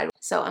can decide.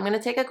 So I'm going to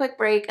take a quick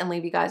break and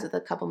leave you guys with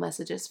a couple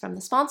messages from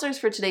the sponsors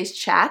for today's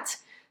chat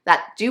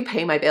that do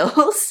pay my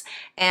bills.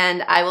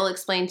 And I will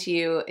explain to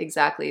you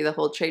exactly the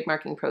whole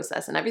trademarking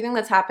process and everything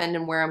that's happened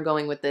and where I'm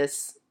going with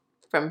this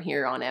from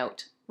here on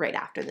out right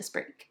after this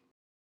break.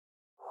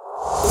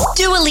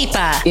 Dua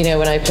Lipa. You know,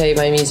 when I play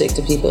my music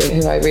to people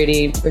who I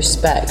really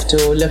respect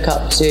or look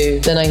up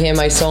to, then I hear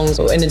my songs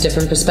in a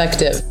different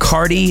perspective.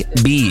 Cardi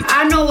B.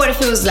 I know what it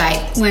feels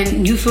like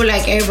when you feel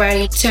like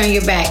everybody turn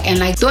your back and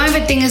like don't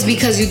ever think it's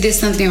because you did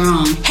something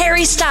wrong.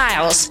 Harry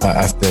Styles.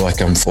 I feel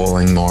like I'm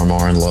falling more and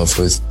more in love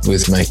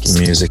with making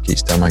music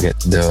each time I get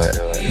to do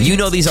it. You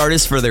know these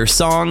artists for their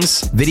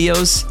songs,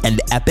 videos,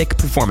 and epic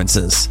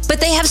performances. But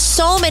they have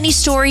so many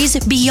stories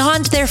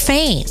beyond their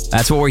fame.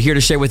 That's what we're here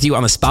to share with you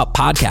on the Spout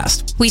Podcast.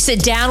 We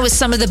sit down with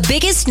some of the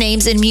biggest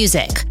names in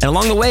music. And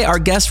along the way, our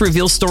guests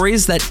reveal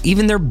stories that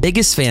even their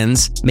biggest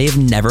fans may have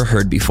never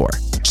heard before.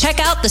 Check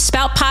out the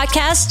Spout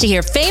Podcast to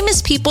hear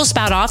famous people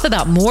spout off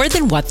about more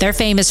than what they're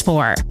famous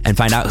for. And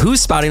find out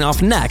who's spouting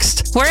off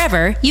next,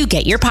 wherever you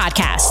get your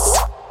podcasts.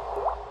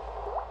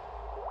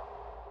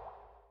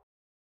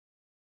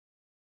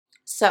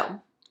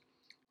 So,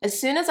 as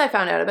soon as I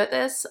found out about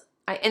this,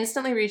 I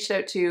instantly reached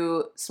out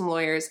to some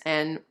lawyers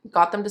and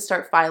got them to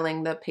start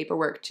filing the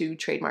paperwork to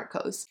trademark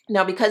Koze.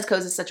 Now, because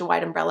Koze is such a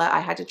wide umbrella,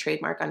 I had to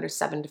trademark under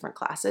 7 different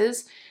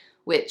classes,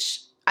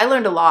 which I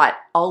learned a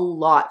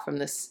lot from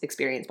this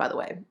experience, by the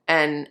way.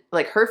 And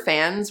like her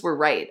fans were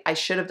right. I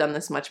should have done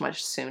this much,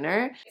 much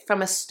sooner.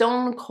 From a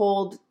stone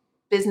cold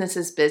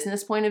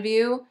business point of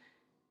view,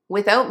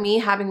 without me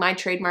having my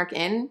trademark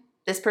in,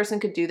 this person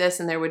could do this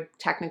and there would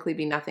technically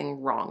be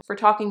nothing wrong. If we're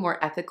talking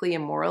more ethically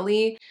and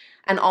morally,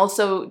 and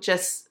also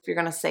just if you're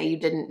going to say you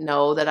didn't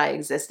know that I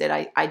existed,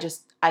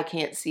 I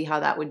can't see how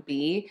that would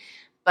be.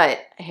 But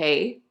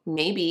hey,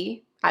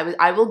 maybe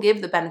I will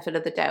give the benefit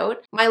of the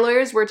doubt. My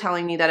lawyers were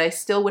telling me that I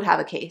still would have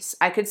a case.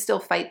 I could still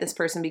fight this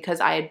person because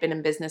I had been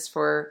in business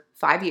for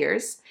 5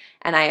 years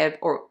and I have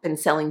been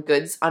selling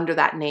goods under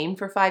that name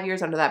for 5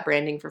 years, under that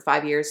branding for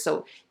 5 years.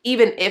 So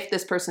even if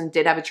this person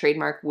did have a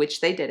trademark, which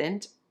they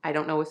didn't, I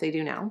don't know if they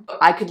do now,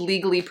 I could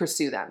legally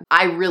pursue them.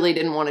 I really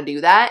didn't want to do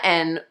that.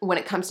 And when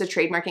it comes to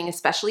trademarking,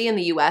 especially in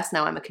the US,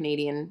 now I'm a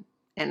Canadian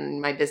and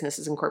my business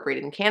is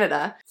incorporated in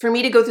Canada, for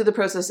me to go through the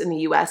process in the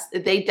US,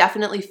 they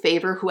definitely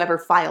favor whoever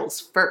files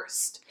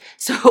first.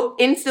 So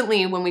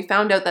instantly when we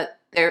found out that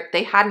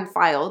they hadn't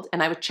filed,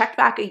 and I would check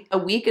back a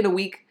week and a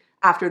week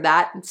after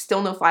that and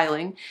still no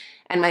filing,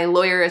 and my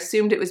lawyer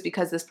assumed it was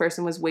because this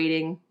person was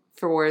waiting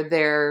for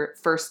their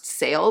first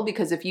sale,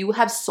 because if you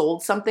have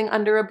sold something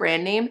under a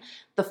brand name,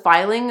 the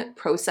filing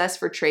process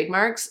for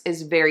trademarks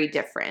is very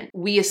different.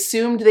 We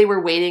assumed they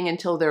were waiting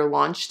until their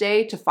launch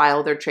day to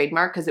file their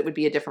trademark because it would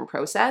be a different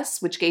process,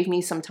 which gave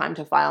me some time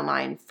to file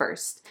mine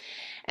first.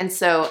 And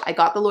so I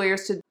got the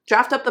lawyers to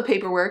draft up the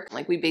paperwork.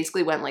 Like we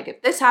basically went like,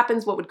 if this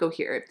happens, what would go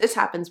here? If this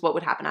happens, what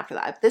would happen after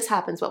that? If this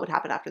happens, what would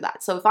happen after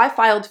that? So if I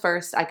filed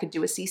first, I could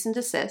do a cease and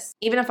desist.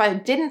 Even if I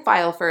didn't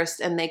file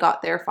first and they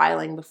got their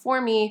filing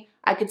before me,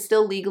 I could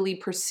still legally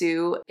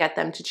pursue, get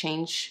them to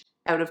change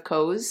out of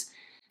Koze.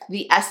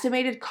 The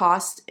estimated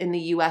cost in the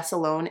US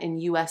alone in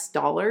US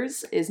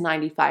dollars is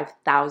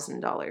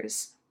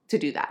 $95,000 to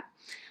do that.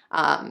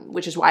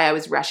 Which is why I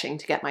was rushing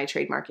to get my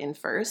trademark in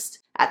first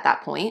at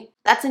that point.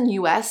 That's in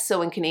US,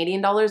 so in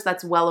Canadian dollars,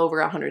 that's well over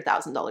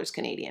 $100,000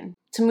 Canadian.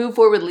 To move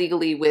forward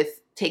legally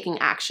with taking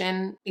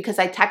action because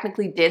I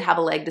technically did have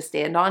a leg to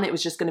stand on. It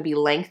was just going to be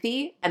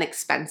lengthy and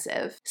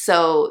expensive.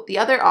 So the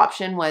other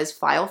option was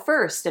file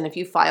first. And if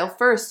you file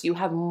first, you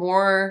have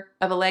more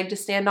of a leg to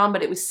stand on,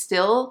 but it was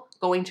still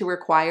going to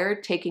require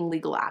taking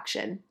legal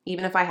action.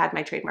 Even if I had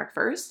my trademark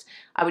first,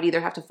 I would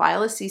either have to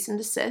file a cease and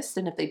desist.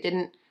 And if they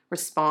didn't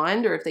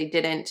respond or if they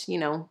didn't,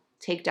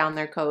 take down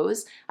their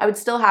Koze, I would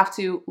still have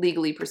to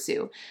legally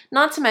pursue.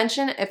 Not to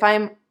mention if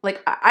I'm like,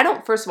 I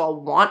don't first of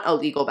all want a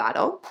legal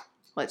battle.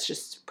 Let's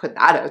just put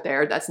that out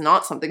there. That's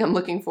not something I'm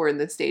looking for in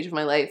this stage of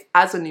my life.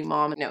 As a new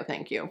mom, no,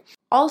 thank you.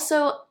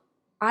 Also,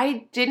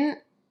 I didn't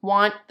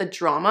want the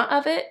drama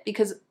of it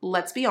because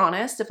let's be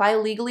honest, if I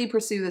legally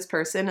pursue this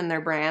person and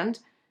their brand,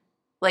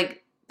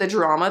 like the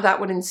drama that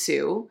would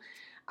ensue,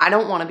 I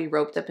don't want to be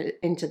roped up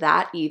into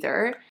that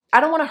either. I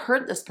don't want to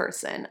hurt this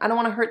person. I don't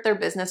want to hurt their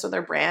business or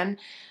their brand.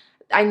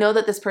 I know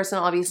that this person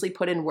obviously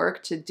put in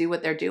work to do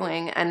what they're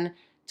doing, and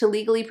to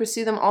legally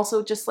pursue them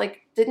also just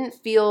like didn't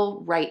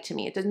feel right to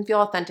me. It didn't feel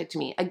authentic to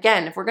me.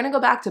 Again, if we're going to go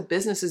back to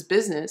business is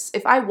business,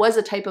 if I was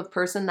a type of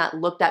person that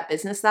looked at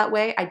business that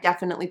way, I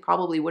definitely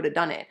probably would have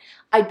done it.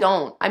 I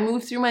don't. I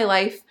moved through my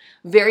life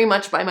very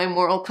much by my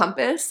moral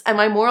compass, and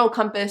my moral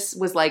compass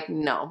was like,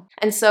 no.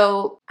 And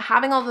so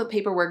having all the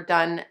paperwork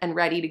done and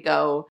ready to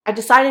go, I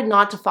decided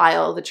not to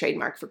file the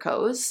trademark for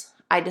Koze.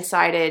 I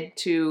decided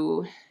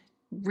to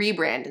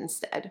rebrand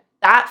instead.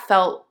 That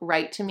felt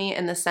right to me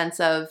in the sense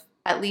of,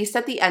 at least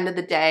at the end of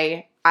the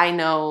day, I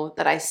know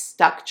that I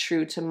stuck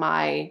true to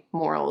my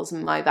morals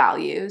and my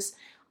values.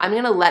 I'm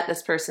going to let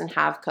this person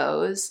have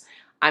Koze.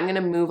 I'm going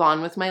to move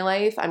on with my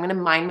life. I'm going to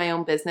mind my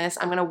own business.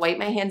 I'm going to wipe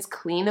my hands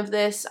clean of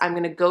this. I'm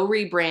going to go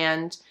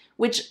rebrand,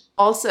 which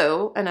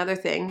also another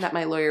thing that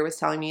my lawyer was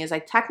telling me is I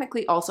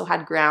technically also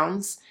had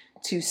grounds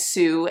to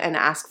sue and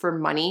ask for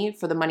money,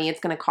 for the money it's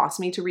going to cost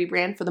me to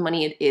rebrand, for the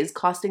money it is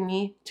costing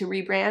me to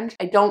rebrand.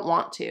 I don't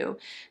want to,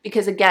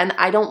 because again,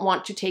 I don't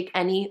want to take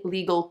any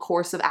legal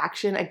course of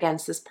action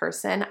against this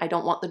person. I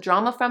don't want the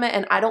drama from it,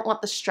 and I don't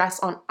want the stress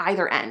on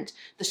either end,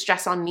 the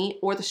stress on me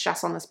or the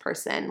stress on this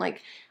person.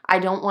 Like, I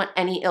don't want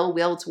any ill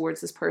will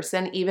towards this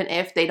person, even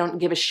if they don't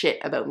give a shit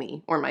about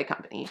me or my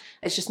company.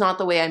 It's just not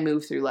the way I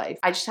move through life.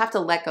 I just have to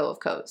let go of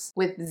Koze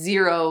with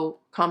zero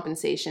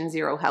compensation,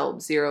 zero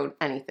help, zero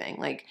anything.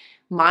 Like,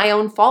 my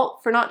own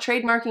fault for not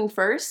trademarking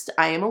first.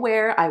 I am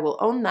aware. I will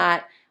own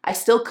that. I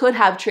still could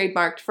have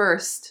trademarked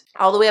first.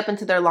 All the way up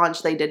into their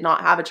launch, they did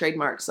not have a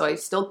trademark, so I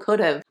still could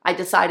have. I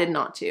decided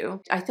not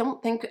to. I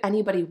don't think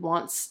anybody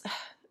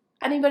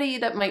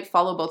that might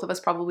follow both of us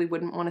probably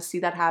wouldn't want to see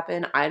that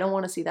happen. I don't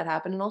want to see that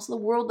happen. And also,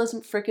 the world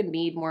doesn't freaking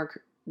need more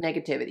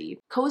negativity.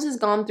 Koze has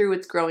gone through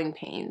its growing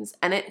pains,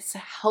 and it's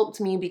helped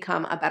me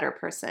become a better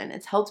person.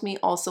 It's helped me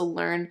also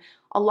learn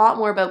a lot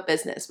more about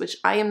business, which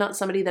I am not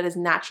somebody that is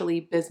naturally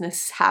business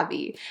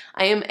savvy.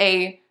 I am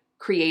a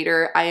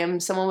creator. I am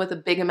someone with a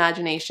big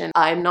imagination.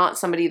 I'm not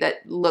somebody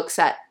that looks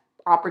at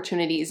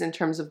opportunities in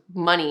terms of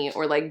money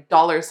or like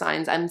dollar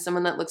signs. I'm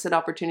someone that looks at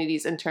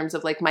opportunities in terms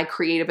of like my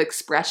creative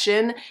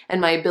expression and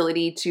my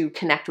ability to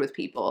connect with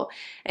people.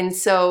 And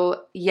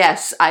so,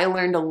 yes, I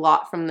learned a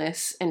lot from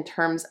this in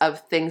terms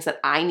of things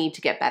that I need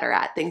to get better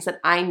at, things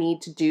that I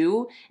need to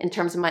do in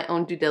terms of my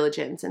own due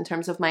diligence, in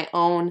terms of my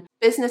own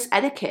business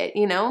etiquette,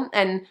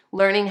 and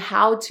learning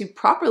how to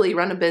properly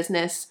run a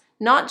business,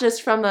 not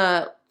just from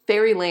a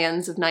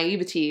fairylands of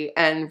naivety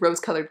and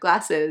rose-colored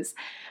glasses,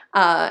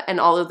 and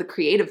all of the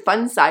creative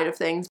fun side of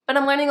things. But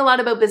I'm learning a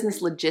lot about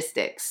business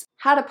logistics,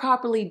 how to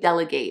properly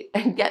delegate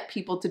and get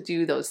people to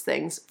do those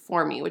things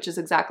for me, which is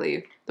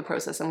exactly the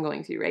process I'm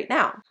going through right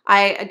now.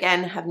 I,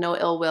 again, have no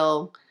ill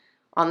will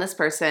on this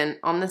person,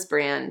 on this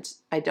brand.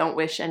 I don't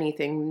wish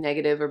anything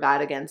negative or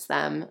bad against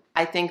them.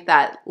 I think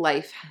that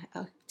life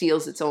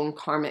deals its own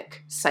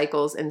karmic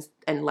cycles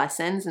and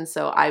lessons. And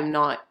so I'm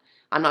not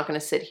going to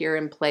sit here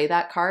and play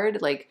that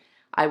card. Like,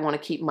 I want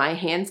to keep my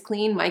hands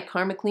clean, my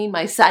karma clean,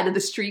 my side of the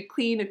street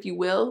clean, if you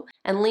will,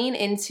 and lean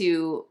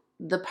into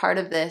the part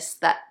of this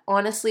that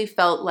honestly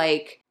felt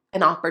like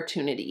an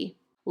opportunity.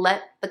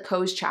 Let the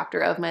Koze chapter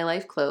of my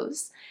life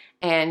close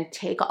and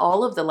take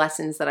all of the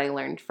lessons that I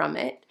learned from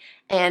it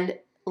and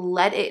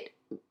let it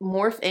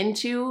morph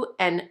into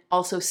and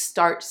also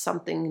start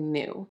something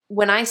new.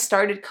 When I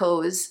started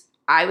Koze,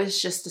 I was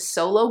just a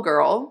solo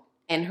girl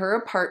in her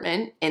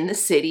apartment in the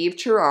city of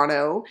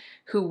Toronto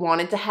who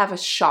wanted to have a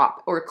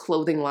shop or a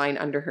clothing line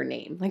under her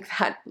name.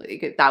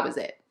 That was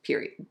it,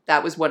 period.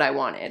 That was what I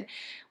wanted.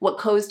 What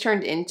Koze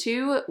turned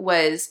into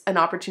was an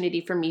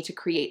opportunity for me to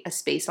create a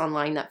space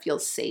online that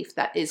feels safe,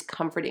 that is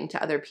comforting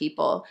to other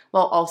people,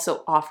 while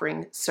also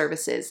offering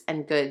services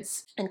and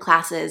goods and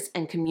classes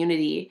and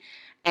community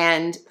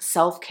and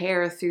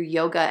self-care through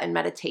yoga and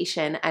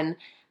meditation. And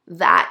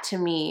that to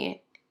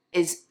me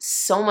is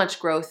so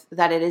much growth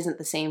that it isn't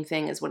the same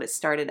thing as what it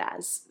started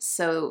as.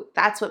 So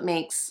that's what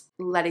makes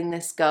letting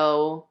this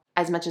go,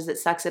 as much as it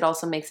sucks, it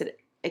also makes it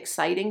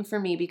exciting for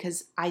me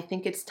because I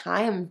think it's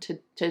time to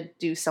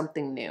do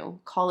something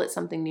new. Call it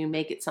something new,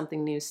 make it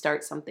something new,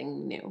 start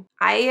something new.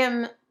 I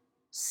am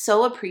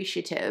so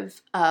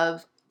appreciative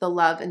of the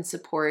love and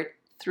support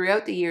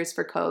throughout the years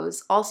for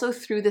Koze. Also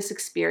through this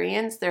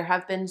experience, there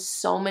have been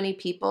so many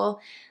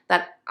people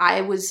that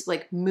I was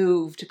like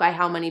moved by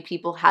how many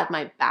people had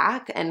my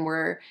back and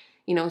were,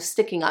 you know,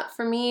 sticking up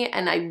for me.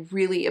 And I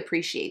really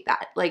appreciate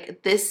that.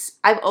 Like this,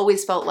 I've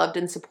always felt loved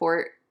and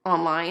support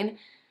online.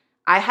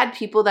 I had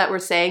people that were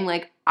saying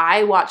like,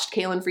 I watched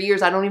Kaylin for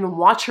years. I don't even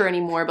watch her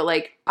anymore, but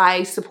like,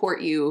 I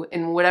support you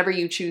in whatever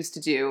you choose to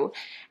do.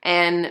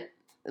 And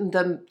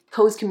the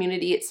Koze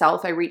community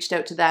itself, I reached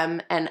out to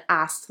them and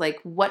asked like,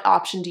 what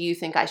option do you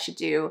think I should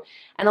do?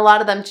 And a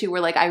lot of them too were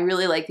like, I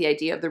really like the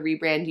idea of the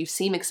rebrand. You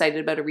seem excited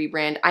about a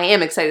rebrand. I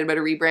am excited about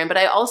a rebrand, but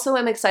I also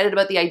am excited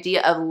about the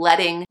idea of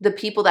letting the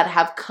people that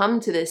have come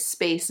to this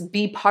space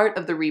be part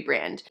of the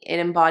rebrand. It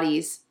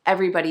embodies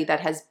everybody that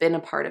has been a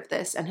part of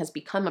this and has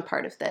become a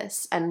part of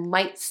this and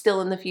might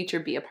still in the future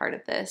be a part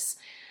of this.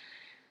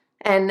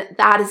 And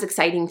that is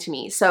exciting to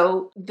me.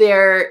 So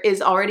there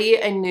is already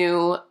a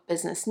new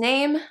business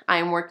name.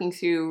 I'm working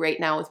through right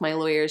now with my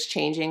lawyers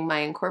changing my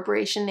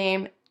incorporation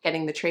name,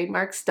 getting the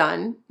trademarks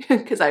done,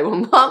 because I will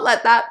not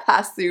let that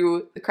pass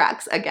through the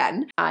cracks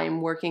again.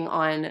 I'm working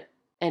on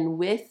and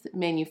with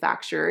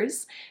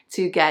manufacturers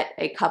to get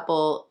a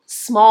couple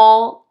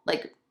small,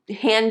 like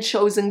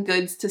hand-chosen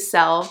goods to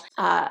sell.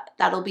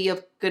 That'll be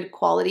of good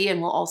quality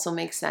and will also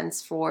make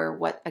sense for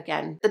what,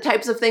 again, the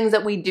types of things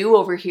that we do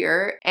over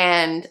here.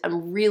 And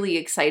I'm really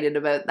excited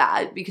about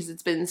that because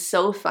it's been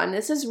so fun.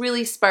 This has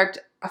really sparked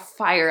a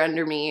fire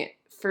under me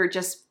for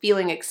just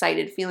feeling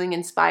excited, feeling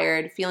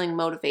inspired, feeling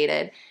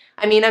motivated.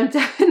 I mean, I'm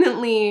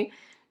definitely...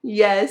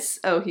 Yes.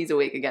 Oh, he's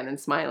awake again and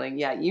smiling.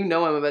 Yeah, you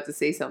know I'm about to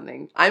say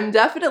something. I'm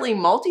definitely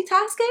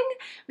multitasking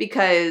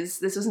because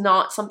this is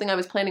not something I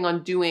was planning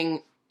on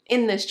doing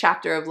in this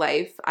chapter of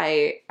life.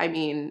 I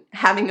mean,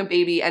 having a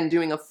baby and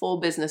doing a full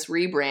business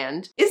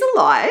rebrand is a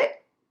lot.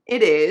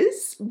 It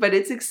is, but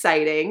it's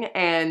exciting.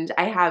 And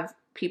I have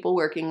people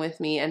working with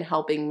me and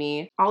helping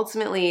me.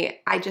 Ultimately,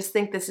 I just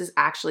think this is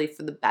actually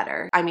for the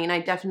better. I mean, I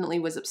definitely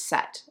was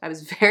upset. I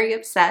was very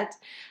upset,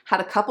 had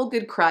a couple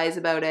good cries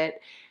about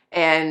it,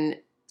 and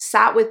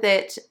sat with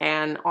it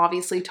and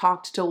obviously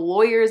talked to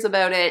lawyers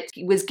about it.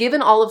 Was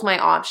given all of my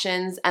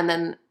options and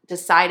then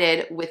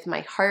decided with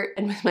my heart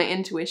and with my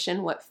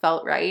intuition what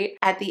felt right.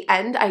 At the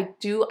end, I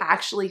do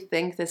actually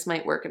think this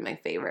might work in my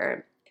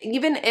favor.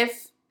 Even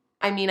if,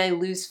 I mean, I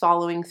lose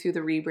following through the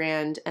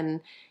rebrand,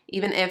 and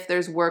even if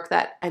there's work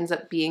that ends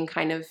up being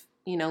kind of,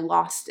 you know,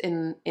 lost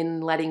in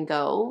letting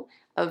go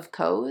of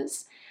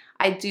Koze,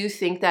 I do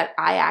think that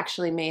I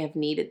actually may have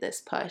needed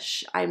this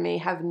push. I may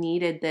have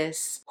needed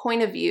this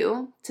point of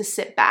view to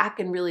sit back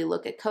and really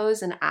look at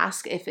Koze and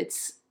ask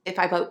if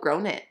I've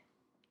outgrown it.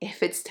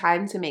 If it's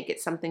time to make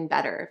it something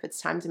better, if it's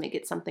time to make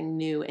it something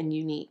new and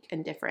unique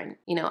and different.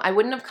 You know, I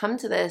wouldn't have come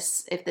to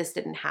this if this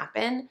didn't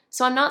happen.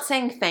 So I'm not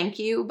saying thank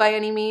you by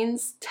any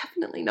means,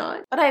 definitely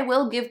not. But I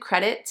will give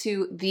credit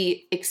to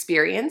the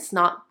experience,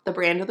 not the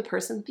brand or the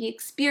person, the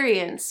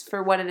experience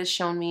for what it has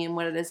shown me and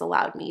what it has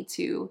allowed me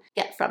to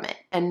get from it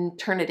and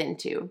turn it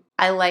into.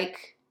 I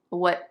like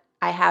what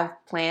I have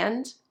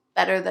planned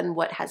better than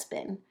what has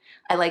been.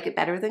 I like it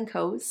better than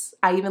Koze.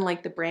 I even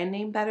like the brand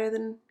name better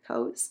than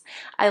Koze.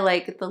 I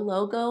like the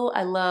logo.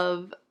 I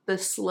love the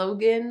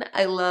slogan.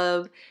 I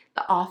love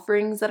the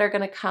offerings that are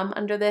going to come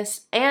under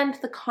this and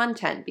the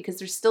content, because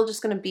there's still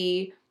just going to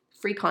be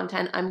free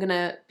content. I'm going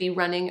to be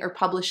running or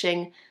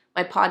publishing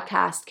my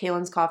podcast,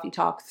 Kaylin's Coffee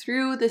Talk,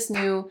 through this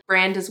new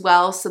brand as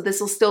well. So this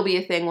will still be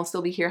a thing. We'll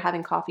still be here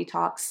having coffee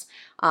talks.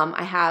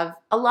 I have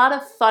a lot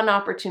of fun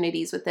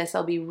opportunities with this.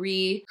 I'll be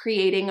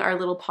recreating our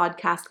little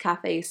podcast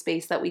cafe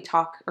space that we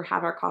talk or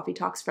have our coffee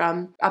talks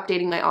from,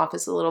 updating my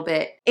office a little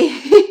bit.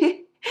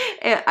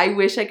 And I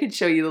wish I could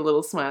show you the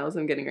little smiles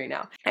I'm getting right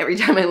now. Every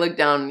time I look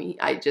down,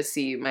 I just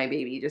see my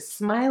baby just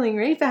smiling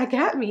right back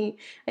at me.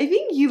 I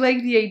think you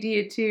like the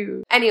idea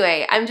too.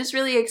 Anyway, I'm just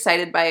really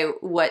excited by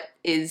what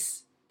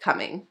is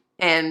coming.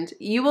 And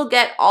you will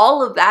get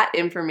all of that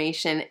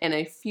information in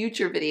a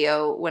future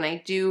video when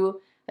I do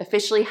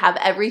officially have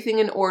everything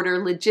in order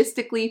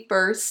logistically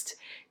first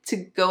to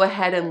go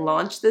ahead and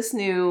launch this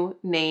new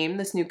name,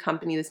 this new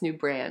company, this new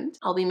brand.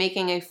 I'll be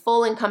making a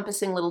full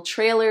encompassing little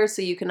trailer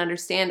so you can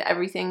understand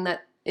everything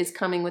that is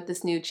coming with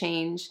this new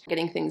change. I'm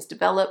getting things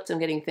developed, I'm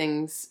getting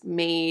things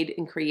made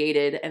and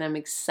created, and I'm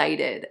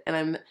excited and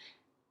I'm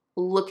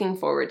looking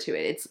forward to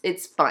it.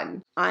 It's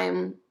fun.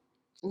 I'm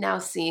now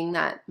seeing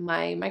that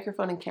my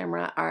microphone and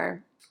camera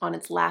are on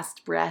its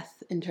last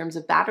breath in terms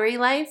of battery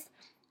life.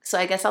 So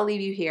I guess I'll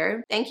leave you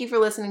here. Thank you for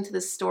listening to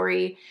this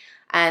story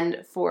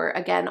and for,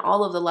 again,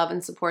 all of the love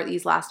and support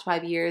these last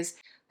 5 years.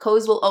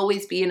 Koze will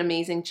always be an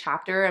amazing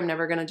chapter. I'm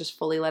never going to just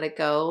fully let it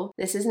go.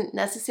 This isn't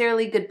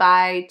necessarily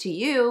goodbye to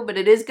you, but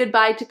it is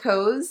goodbye to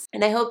Koze.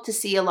 And I hope to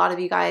see a lot of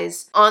you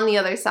guys on the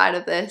other side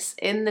of this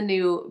in the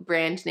new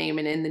brand name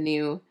and in the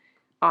new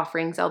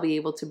offerings I'll be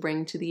able to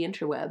bring to the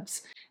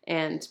interwebs,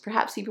 and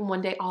perhaps even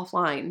one day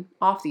offline,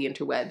 off the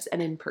interwebs and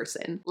in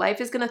person.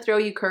 Life is gonna throw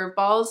you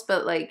curveballs,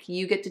 but like,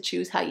 you get to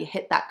choose how you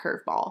hit that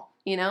curveball.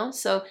 you know?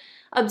 So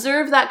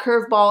observe that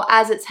curveball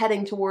as it's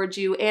heading towards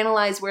you,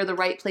 analyze where the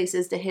right place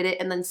is to hit it,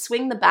 and then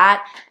swing the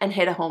bat and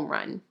hit a home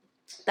run.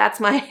 That's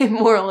my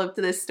moral of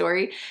this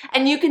story.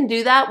 And you can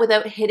do that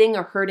without hitting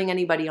or hurting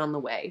anybody on the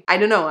way. I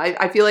don't know.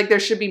 I feel like there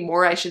should be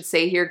more I should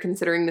say here,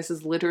 considering this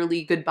is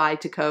literally goodbye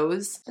to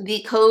Koze.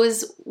 The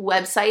Koze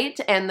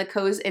website and the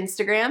Koze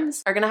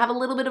Instagrams are going to have a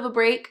little bit of a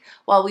break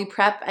while we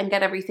prep and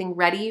get everything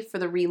ready for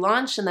the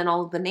relaunch. And then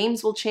all of the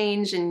names will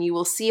change and you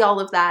will see all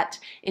of that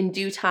in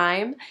due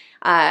time.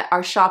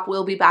 Our shop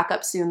will be back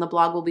up soon. The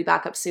blog will be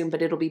back up soon,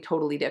 but it'll be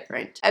totally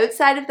different.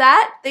 Outside of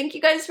that, thank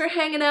you guys for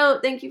hanging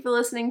out. Thank you for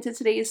listening to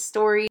today's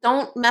story.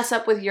 Don't mess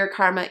up with your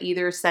karma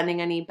either, sending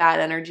any bad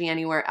energy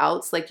anywhere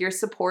else. Like, your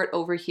support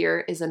over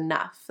here is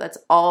enough. That's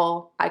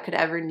all I could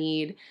ever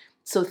need.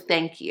 So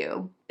thank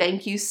you.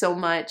 Thank you so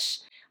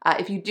much.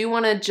 If you do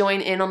want to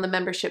join in on the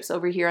memberships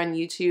over here on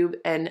YouTube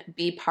and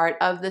be part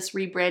of this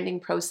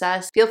rebranding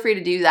process, feel free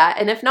to do that.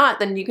 And if not,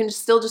 then you can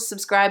still just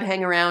subscribe,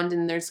 hang around,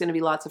 and there's going to be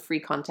lots of free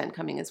content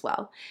coming as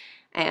well.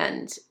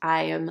 And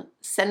I am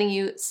sending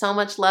you so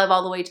much love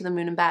all the way to the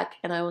moon and back.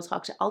 And I will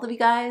talk to all of you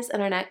guys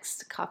in our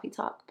next Coffee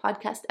Talk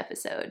podcast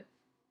episode.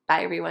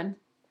 Bye, everyone.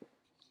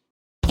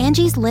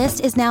 Angie's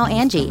List is now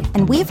Angie,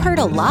 and we've heard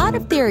a lot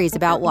of theories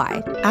about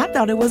why. I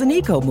thought it was an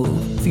eco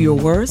move. Fewer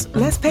words,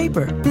 less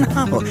paper.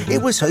 No,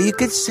 it was so you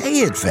could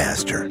say it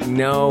faster.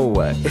 No,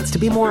 it's to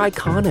be more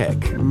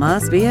iconic.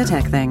 Must be a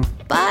tech thing.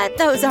 But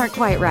those aren't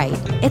quite right.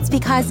 It's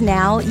because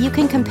now you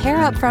can compare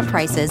upfront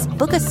prices,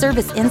 book a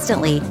service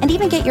instantly, and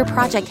even get your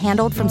project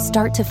handled from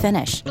start to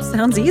finish.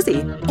 Sounds easy.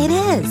 It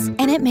is,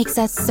 and it makes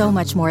us so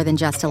much more than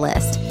just a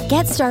list.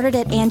 Get started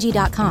at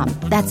Angie.com.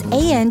 That's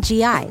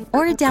ANGI,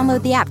 or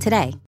download the app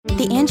today.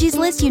 The Angie's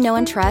List you know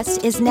and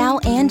trust is now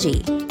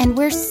Angie, and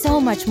we're so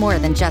much more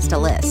than just a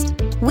list.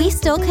 We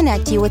still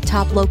connect you with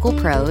top local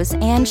pros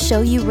and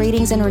show you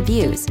ratings and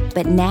reviews,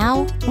 but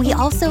now we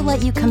also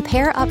let you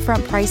compare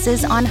upfront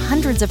prices on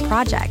hundreds of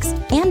projects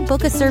and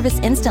book a service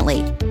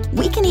instantly.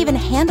 We can even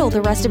handle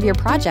the rest of your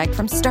project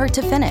from start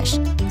to finish.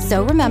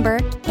 So remember,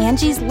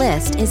 Angie's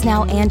List is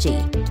now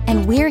Angie,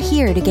 and we're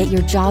here to get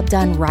your job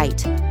done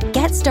right.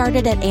 Get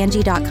started at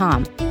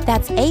Angie.com.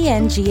 That's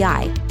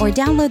ANGI, or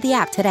download the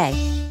app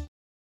today.